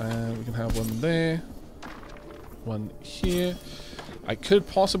pedestals. We can have one there. one here. I could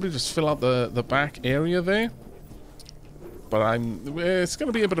possibly just fill out the back area there. But it's going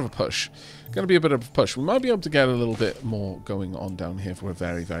to be a bit of a push. Going to be a bit of a push. We might be able to get a little bit more going on down here if we're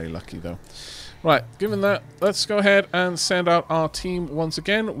very, very lucky, though. Right, given that, let's go ahead and send out our team once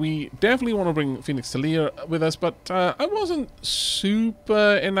again. We definitely want to bring Phoenix Talia with us, but I wasn't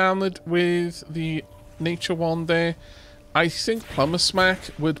super enamored with the nature wand there. I think Plumber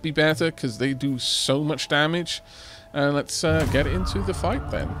Smack would be better because they do so much damage. And let's get into the fight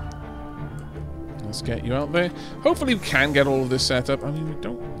then. Let's get you out there. Hopefully we can get all of this set up. I mean, we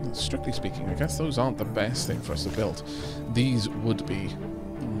don't, strictly speaking, I guess those aren't the best thing for us to build. These would be.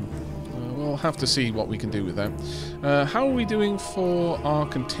 We'll have to see what we can do with that. How are we doing for our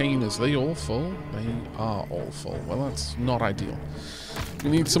containers? Are they all full? They are all full. Well, that's not ideal. We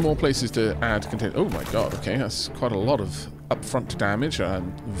need some more places to add containers. Oh my god, okay, that's quite a lot of upfront damage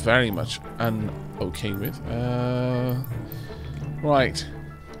I'm very much okay with. Right.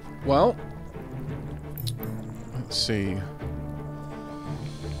 Well, let's see.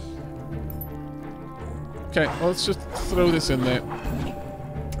 Okay, well, let's just throw this in there.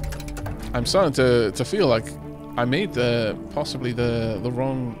 I'm starting to feel like I made possibly the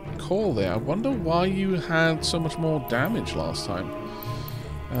wrong call there. I wonder why you had so much more damage last time.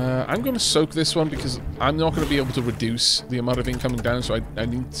 I'm going to soak this one because I'm not going to be able to reduce the amount of incoming damage, so I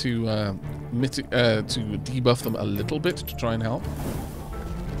need to debuff them a little bit to try and help.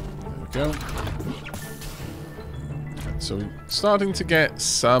 There we go. So we're starting to get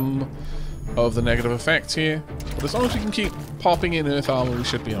some of the negative effect here, but as long as we can keep popping in Earth Armor, we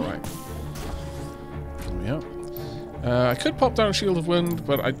should be alright. I could pop down Shield of Wind,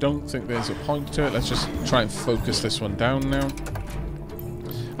 but I don't think there's a point to it. Let's just try and focus this one down now.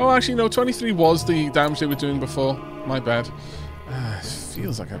 Oh, actually, no, 23 was the damage they were doing before. My bad. It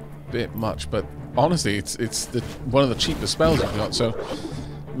feels like a bit much, but honestly, it's one of the cheapest spells we've got, so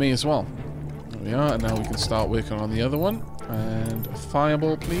may as well. There we are, and now we can start working on the other one. And a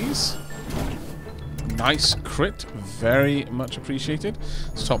Fireball, please. Nice crit. Very much appreciated.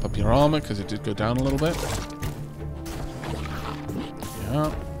 Let's top up your armor, because it did go down a little bit.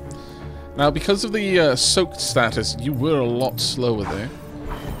 Yeah. Now, because of the soaked status, you were a lot slower there.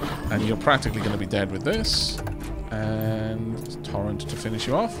 And you're practically going to be dead with this. And Torrent to finish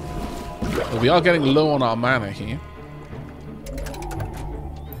you off. But we are getting low on our mana here.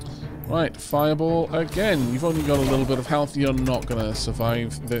 Right, Fireball again. You've only got a little bit of health. You're not going to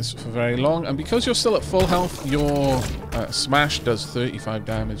survive this for very long. And because you're still at full health, your Smash does 35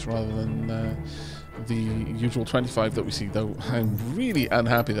 damage rather than the usual 25 that we see. Though I'm really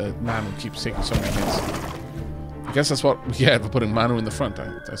unhappy that Manu keeps taking so many hits. I guess that's what we get for putting Manu in the front,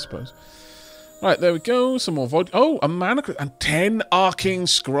 I suppose. Right, there we go. Some more Void. Oh, a mana crit. And 10 Arcane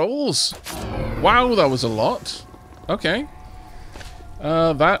Scrolls. Wow, that was a lot. Okay.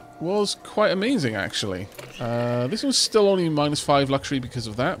 That was quite amazing, actually. This was still only -5 luxury because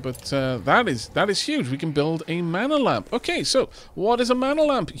of that, but that is huge. We can build a mana lamp. Okay, so what is a mana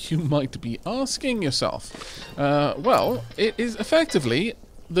lamp? You might be asking yourself. Well, it is effectively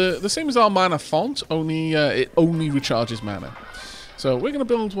the same as our mana font, only it only recharges mana. So we're going to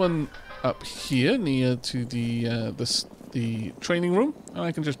build one up here near to the training room, and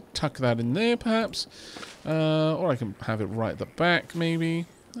I can just tuck that in there, perhaps. Or I can have it right at the back, maybe.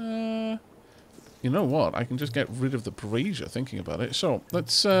 You know what? I can just get rid of the brazier, thinking about it. So,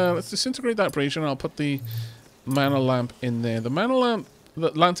 let's disintegrate that brazier, and I'll put the mana lamp in there. The mana lamp,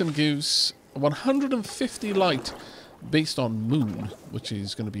 the lantern gives 150 light based on moon, which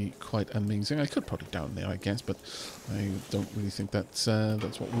is going to be quite amazing. I could put it down there, I guess, but I don't really think that's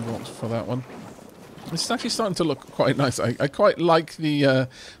what we want for that one. It's actually starting to look quite nice. I quite like the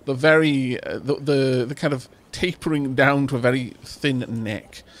kind of tapering down to a very thin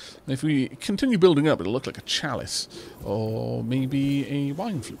neck. If we continue building up, it'll look like a chalice or maybe a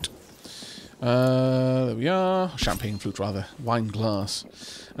wine flute. There we are. Champagne flute, rather. Wine glass.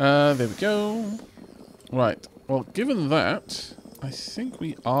 There we go. Right. Well, given that, I think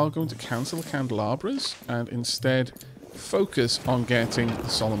we are going to cancel the candelabras and instead focus on getting the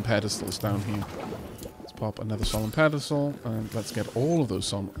solemn pedestals down here. Pop another solemn pedestal, and let's get all of those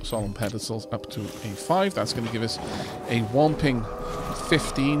solemn pedestals up to a 5. That's going to give us a whomping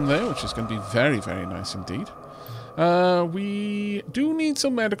 15 there, which is going to be very, very nice indeed. We do need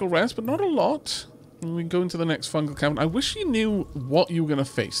some medical rest, but not a lot. We can go into the next fungal cavern. I wish you knew what you were going to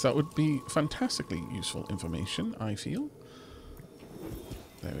face. That would be fantastically useful information, I feel.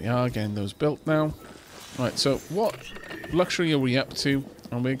 There we are, getting those built now. Right, so what luxury are we up to?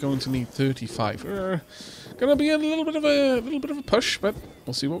 And we're going to need 35. Gonna be a little bit of a push, but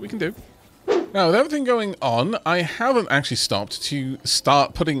we'll see what we can do. Now, with everything going on, I haven't actually stopped to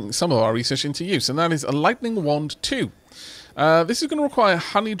start putting some of our research into use, and that is a Lightning Wand 2. This is going to require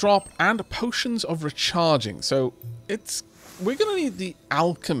Honey Drop and Potions of Recharging, so we're going to need the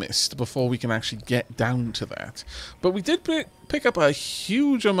Alchemist before we can actually get down to that. But we did pick up a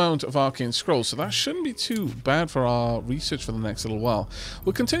huge amount of Arcane Scrolls, so that shouldn't be too bad for our research for the next little while.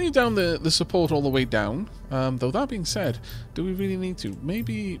 We'll continue down the support all the way down, though that being said, do we really need to?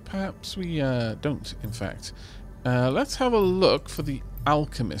 Maybe, perhaps we don't, in fact. Let's have a look for the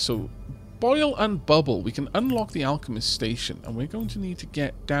Alchemist. So, Boil and Bubble, we can unlock the Alchemist Station, and we're going to need to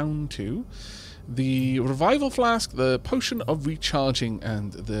get down to the Revival Flask, the Potion of Recharging,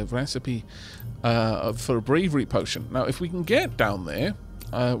 and the recipe for a Bravery Potion. Now, if we can get down there,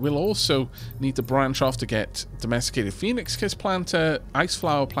 we'll also need to branch off to get Domesticated Phoenix Kiss Planter, Ice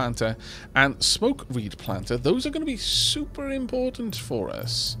Flower Planter, and Smoke Reed Planter. Those are going to be super important for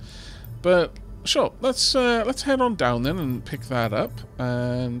us. But sure, let's head on down then and pick that up,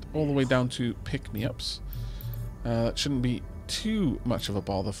 and all the way down to pick-me-ups. That shouldn't be too much of a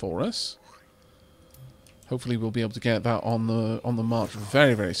bother for us. Hopefully we'll be able to get that on the march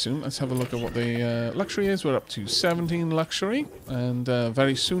very, very soon. Let's have a look at what the luxury is. We're up to 17 luxury, and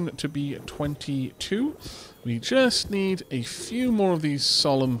very soon to be 22. We just need a few more of these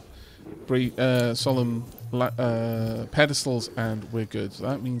solemn pedestals, and we're good. So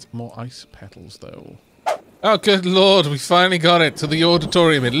that means more ice petals, though. Oh, good lord, we finally got it to the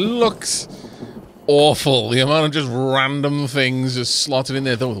auditorium. It looks awful. The amount of just random things just slotted in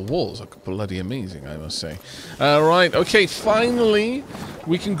there. Though the walls are bloody amazing, I must say. Right, okay, finally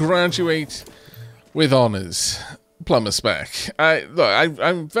we can graduate with honours. Plumber Spec.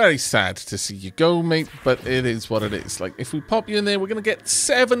 I'm very sad to see you go, mate, but it is what it is. Like, if we pop you in there, we're going to get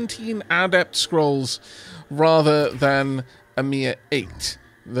 17 Adept Scrolls rather than a mere 8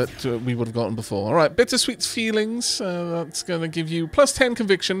 that we would have gotten before. Alright, Bittersweet Feelings, that's going to give you plus 10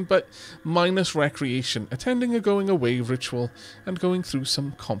 conviction, but minus recreation, attending a going away ritual, and going through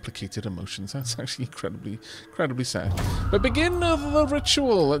some complicated emotions. That's actually incredibly sad. But begin the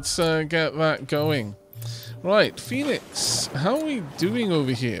ritual, let's get that going. Right, Phoenix, how are we doing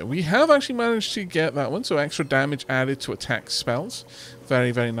over here? We have actually managed to get that one, so extra damage added to attack spells.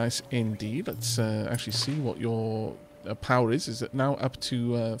 Very, very nice indeed. Let's actually see what your power is. Is it now up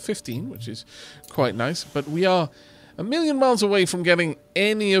to 15, which is quite nice. But we are a million miles away from getting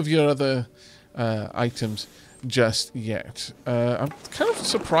any of your other items just yet. I'm kind of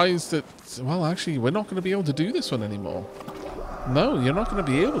surprised that, well, actually, we're not going to be able to do this one anymore. No, you're not going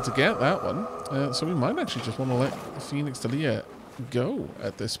to be able to get that one. So we might actually just want to let Phoenix Delia go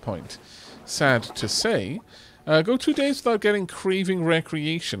at this point. Sad to say. Go 2 days without getting Craving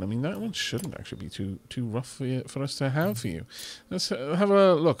Recreation. I mean, that one shouldn't actually be too rough for us to have for you. Let's have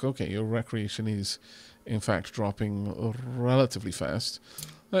a look. Okay, your recreation is, in fact, dropping relatively fast.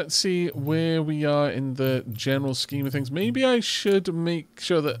 Let's see where we are in the general scheme of things. Maybe I should make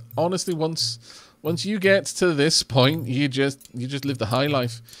sure that, honestly, once you get to this point, you just live the high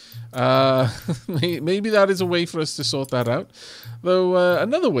life. Maybe that is a way for us to sort that out. Though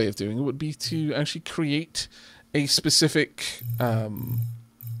another way of doing it would be to actually create a specific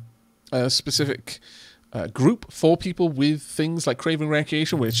group for people with things like Craving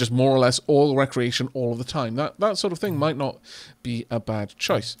Recreation, where it's just more or less all recreation all of the time. That sort of thing might not be a bad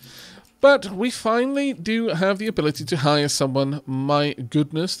choice. But we finally do have the ability to hire someone. My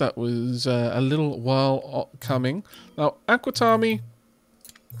goodness, that was a little while coming. Now, Aquatami,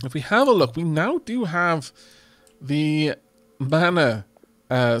 if we have a look, we now do have the mana,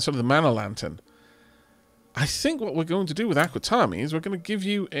 sort of the mana lantern. I think what we're going to do with Aquatami is we're going to give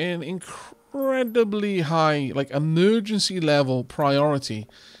you an incredibly high, like, emergency level priority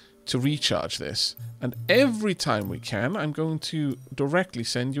to recharge this. And every time we can, I'm going to directly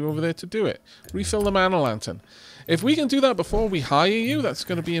send you over there to do it. Refill the mana lantern. If we can do that before we hire you, that's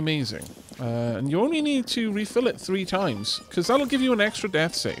going to be amazing. And you only need to refill it 3 times, because that'll give you an extra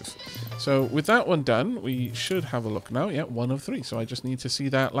death save. So with that one done, we should have a look now. Yeah, 1 of 3. So I just need to see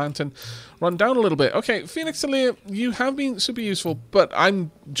that lantern run down a little bit. Okay, Phoenix Delia, you have been super useful, but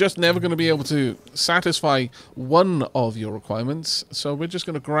I'm just never going to be able to satisfy one of your requirements. So we're just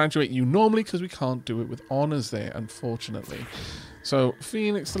going to graduate you normally, because we can't do it with honors there, unfortunately. So,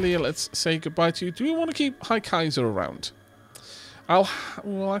 Phoenix Delia, let's say goodbye to you. Do we want to keep High Kaiser around?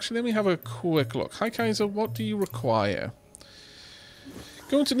 Well, actually, let me have a quick look. High Kaiser, what do you require?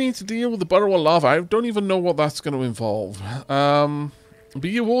 Going to need to deal with the Burrow of Lava. I don't even know what that's going to involve. But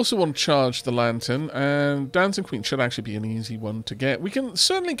you also want to charge the lantern, and Dancing Queen should actually be an easy one to get. We can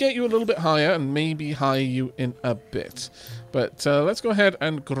certainly get you a little bit higher, and maybe hire you in a bit. But let's go ahead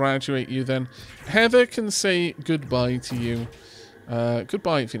and graduate you then. Heather can say goodbye to you.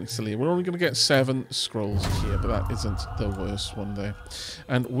 Goodbye, Phoenix Talia. We're only going to get 7 scrolls here, but that isn't the worst one there.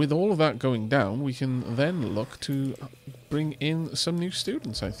 And with all of that going down, we can then look to bring in some new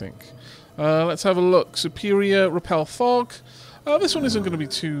students, I think. Let's have a look. Superior Repel Fog. This one isn't going to be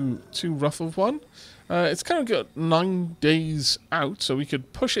too rough of one. It's kind of got 9 days out, so we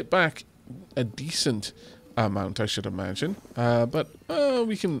could push it back a decent amount, I should imagine. But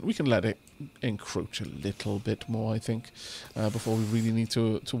we can let it encroach a little bit more, I think, before we really need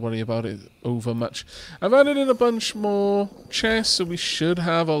to worry about it over much. I've added in a bunch more chests, so we should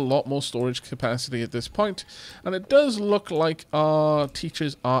have a lot more storage capacity at this point. And it does look like our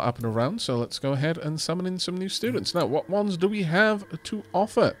teachers are up and around, so let's go ahead and summon in some new students. Now, what ones do we have to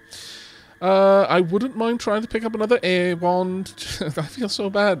offer? I wouldn't mind trying to pick up another air wand. I feel so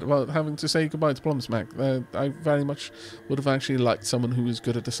bad about having to say goodbye to Plumsmack. I very much would have actually liked someone who is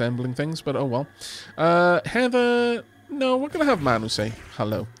good at assembling things, but oh well. Heather... No, we're going to have Manu say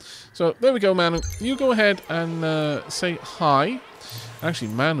hello. So, there we go, Manu. You go ahead and say hi. Actually,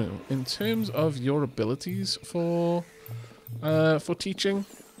 Manu, in terms of your abilities for teaching,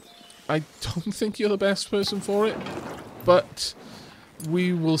 I don't think you're the best person for it, but...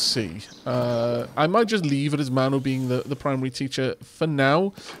 we will see. I might just leave it as Manu being the primary teacher for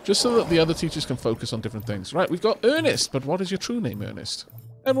now, just so that the other teachers can focus on different things. Right, we've got Ernest, but what is your true name, Ernest?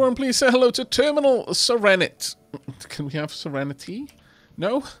 Everyone please say hello to Terminal Serenit. Can we have Serenity?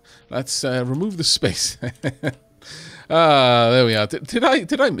 No? Let's remove the space. There we are. Did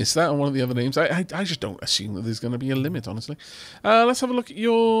I miss that on one of the other names? I just don't assume that there's going to be a limit, honestly. Let's have a look at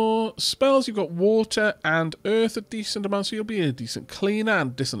your spells. You've got water and earth a decent amount, so you'll be a decent cleaner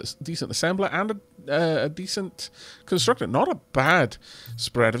and decent assembler and a decent constructor. Not a bad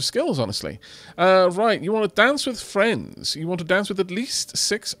spread of skills, honestly. Right, you want to dance with friends. You want to dance with at least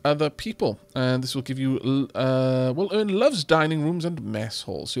 6 other people, and this will give you will earn Love's dining rooms and mess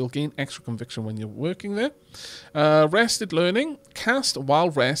halls, so you'll gain extra conviction when you're working there. Rested learning. Cast while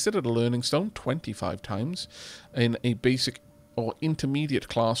rested at a learning stone 25 times in a basic or intermediate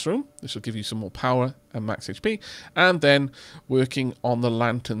classroom. This will give you some more power and max HP. And then working on the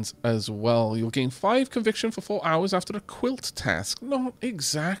lanterns as well. You'll gain 5 conviction for 4 hours after a quilt task. Not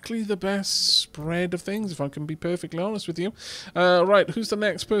exactly the best spread of things, if I can be perfectly honest with you. Right, who's the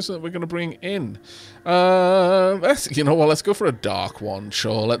next person that we're going to bring in? You know what, let's go for a dark one,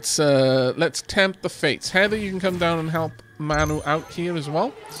 sure. Let's tempt the fates. Heather, you can come down and help Manu out here as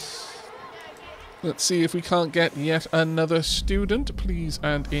well. Let's see if we can't get yet another student. Please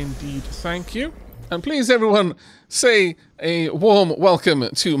and indeed thank you. And please, everyone, say a warm welcome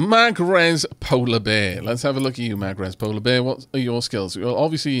to Magrez Polar Bear. Let's have a look at you, Magrez Polar Bear. What are your skills? You're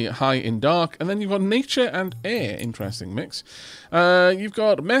obviously high in dark, and then you've got nature and air. Interesting mix. You've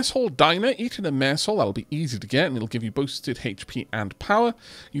got Mess Hall Diner. Eat in a mess hall. That'll be easy to get, and it'll give you boosted HP and power.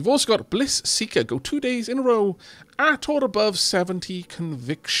 You've also got Bliss Seeker. Go 2 days in a row at or above 70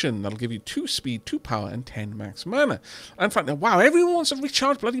 conviction. That'll give you 2 speed, 2 power, and 10 max mana. In fact, wow, everyone wants to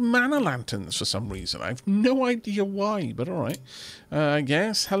recharge bloody mana lanterns for some reason. I have no idea why, but alright. I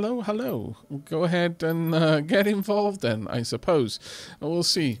guess, hello. Go ahead and get involved then, I suppose. We'll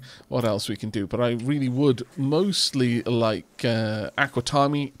see what else we can do, but I really would mostly like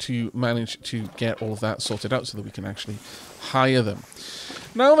Aquatami to manage to get all of that sorted out so that we can actually hire them.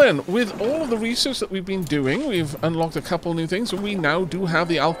 Now then, with all of the research that we've been doing, we've unlocked a couple new things, and we now do have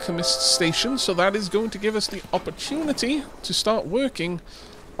the Alchemist Station, so that is going to give us the opportunity to start working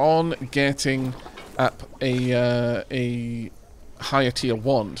on getting up a higher tier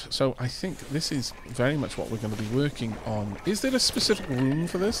wand. So I think this is very much what we're going to be working on. Is there a specific room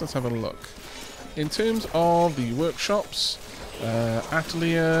for this? Let's have a look. In terms of the workshops,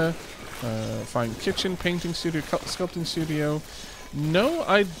 atelier, fine kitchen, painting studio, sculpting studio. No,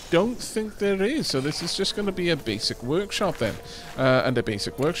 I don't think there is. So this is just going to be a basic workshop then. And a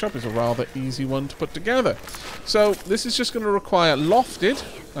basic workshop is a rather easy one to put together. So this is just going to require lofted,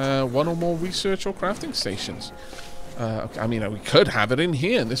 1 or more research or crafting stations. I mean, we could have it in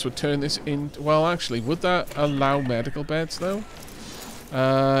here, and this would turn this into... Well, actually, would that allow medical beds, though?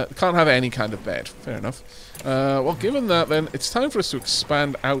 Can't have any kind of bed. Fair enough. Well, given that, then, it's time for us to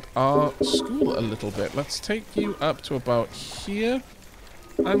expand out our school a little bit. Let's take you up to about here,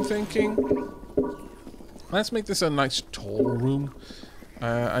 I'm thinking. Let's make this a nice tall room,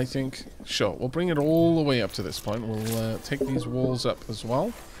 I think. Sure, we'll bring it all the way up to this point. We'll take these walls up as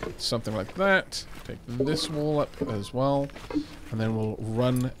well. Something like that. Take this wall up as well. And then we'll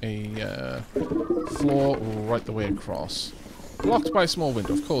run a floor right the way across. blocked by a small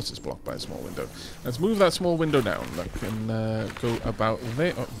window. Of course it's blocked by a small window. Let's move that small window down. That can go about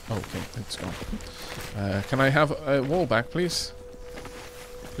there. Oh, okay, it's gone. Can I have a wall back, please?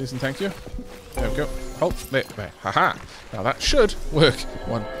 Please and thank you. There we go. Oh, there. Haha. Now that should work.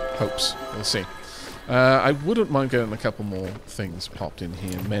 One hopes. We'll see. I wouldn't mind getting a couple more things popped in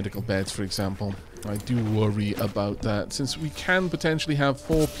here. Medical beds, for example. I do worry about that. Since we can potentially have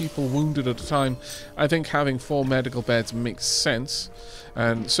 4 people wounded at a time, I think having 4 medical beds makes sense.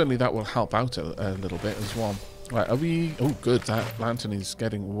 And certainly that will help out a little bit as well. Right, are we... Oh, good. That lantern is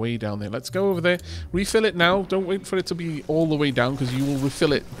getting way down there. Let's go over there. Refill it now. Don't wait for it to be all the way down, because you will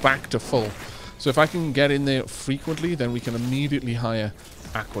refill it back to full. So if I can get in there frequently, then we can immediately hire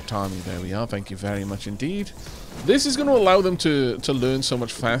Aquatami. There we are. Thank you very much indeed. This is going to allow them to learn so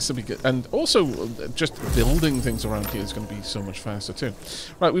much faster, and also just building things around here is going to be so much faster too.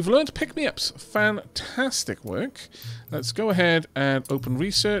 Right, we've learned pick-me-ups. Fantastic work. Let's go ahead and open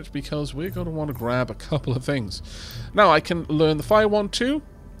research, because we're going to want to grab a couple of things. Now, I can learn the fire wand too,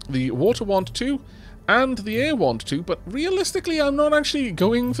 the water wand too, and the air wand too, but realistically I'm not actually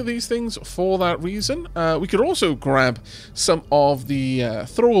going for these things for that reason. We could also grab some of the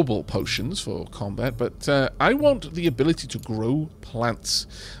throwable potions for combat, but I want the ability to grow plants.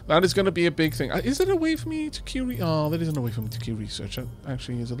 That is going to be a big thing. Is there a way for me to queue... Oh, there isn't a way for me to queue research. That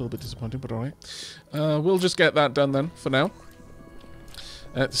actually is a little bit disappointing, but alright. We'll just get that done then, for now.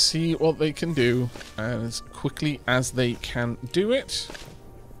 Let's see what they can do as quickly as they can do it.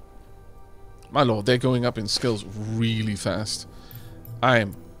 My lord, they're going up in skills really fast. I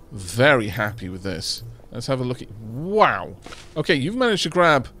am very happy with this. Let's have a look at... Wow! Okay, you've managed to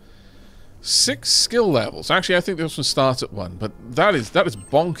grab 6 skill levels. Actually, I think this one starts at 1, but that is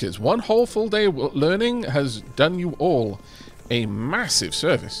bonkers. 1 whole full day of learning has done you all a massive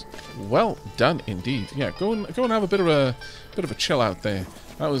service. Well done indeed. Yeah, go and have a bit of a chill out there.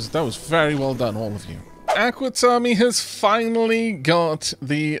 That was very well done, all of you. Aquatami has finally got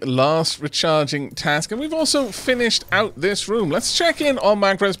the last recharging task, and we've also finished out this room. Let's check in on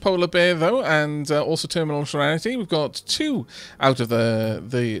Magres Polar Bear, though, and also Terminal Serenity. We've got 2 out of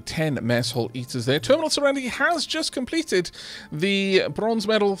the 10 mess hall eaters there. Terminal Serenity has just completed the bronze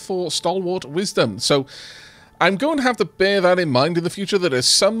medal for Stalwart Wisdom, so I'm going to have to bear that in mind in the future. There are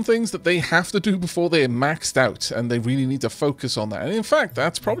some things that they have to do before they're maxed out, and they really need to focus on that. And in fact,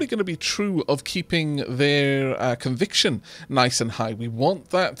 that's probably going to be true of keeping their conviction nice and high. We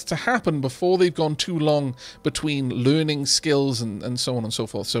want that to happen before they've gone too long between learning skills and so on and so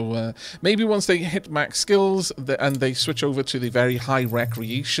forth. So maybe once they hit max skills and they switch over to the very high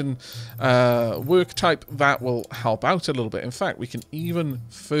recreation work type, that will help out a little bit. In fact, we can even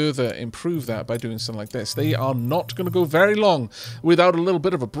further improve that by doing something like this. They are not going to go very long without a little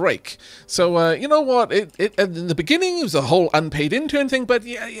bit of a break. So, you know what? In the beginning, it was a whole unpaid intern thing, but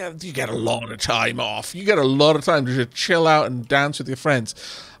yeah, you get a lot of time off. You get a lot of time to just chill out and dance with your friends.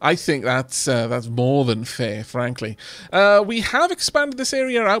 I think that's more than fair, frankly. We have expanded this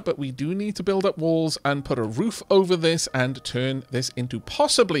area out, but we do need to build up walls and put a roof over this and turn this into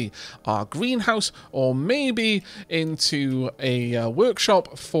possibly our greenhouse, or maybe into a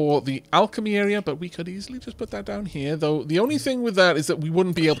workshop for the alchemy area, but we could easily just put that down here, though the only thing with that is that we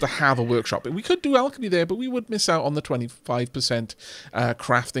wouldn't be able to have a workshop. We could do alchemy there, but we would miss out on the 25%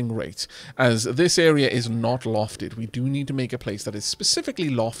 crafting rate, as this area is not lofted. We do need to make a place that is specifically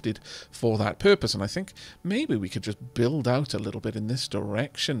lofted for that purpose, and I think maybe we could just build out a little bit in this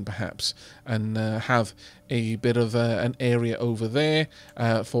direction, perhaps, and have a bit of an area over there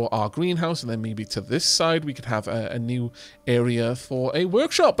for our greenhouse, and then maybe to this side we could have a new area for a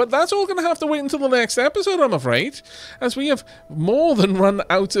workshop. But that's all going to have to wait until the next episode, I'm afraid, as we have more than run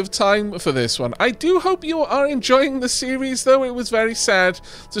out of time for this one. I do hope you are enjoying the series, though. It was very sad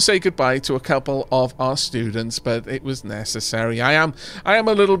to say goodbye to a couple of our students, but it was necessary. I am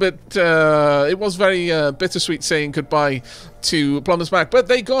a little bit it was very bittersweet saying goodbye to Plumber's Mac, but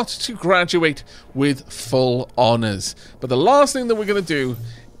they got to graduate with full honors. But the last thing that we're going to do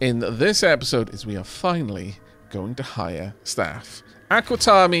in this episode is we are finally going to hire staff.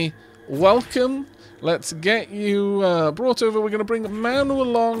 Aquatami, welcome. Let's get you brought over. We're going to bring Manu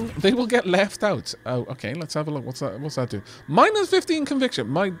along. They will get left out. Oh, okay. Let's have a look. What's that do? Minus 15 conviction.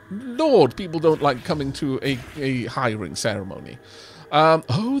 My lord, people don't like coming to a hiring ceremony.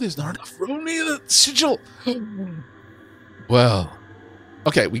 Oh, there's not enough room near the sigil. Well,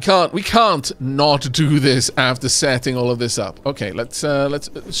 okay, we can't not do this after setting all of this up. Okay, let's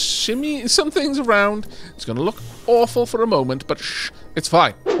shimmy some things around. It's gonna look awful for a moment, but shh, it's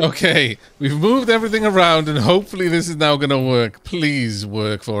fine. Okay, we've moved everything around and hopefully this is now going to work. Please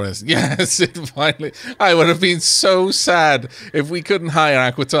work for us. Yes, it finally... I would have been so sad if we couldn't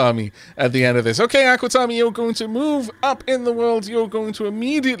hire Aquatami at the end of this. Okay, Aquatami, you're going to move up in the world. You're going to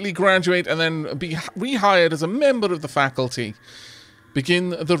immediately graduate and then be rehired as a member of the faculty.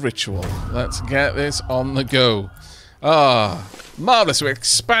 Begin the ritual. Let's get this on the go. Ah, marvelous. We're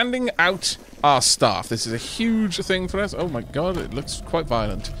expanding out our staff. This is a huge thing for us. Oh my god, it looks quite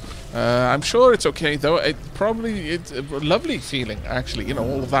violent. I'm sure it's okay though. It's a lovely feeling actually, you know,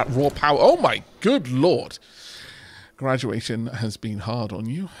 all of that raw power. Oh my good lord. Graduation has been hard on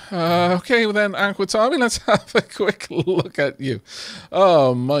you. Okay, well then, Aquatami, let's have a quick look at you.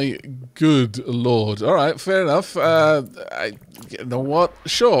 Oh my good lord. All right, fair enough. You know what?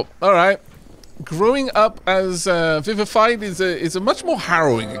 Sure. All right. Growing up as vivified is a much more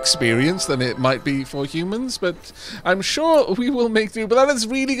harrowing experience than it might be for humans, but I'm sure we will make do. But that is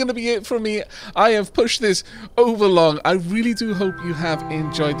really going to be it for me. I have pushed this over long. I really do hope you have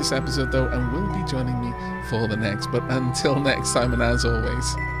enjoyed this episode, though, and will be joining me for the next. But until next time, and as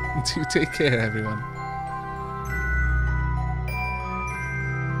always, do take care, everyone.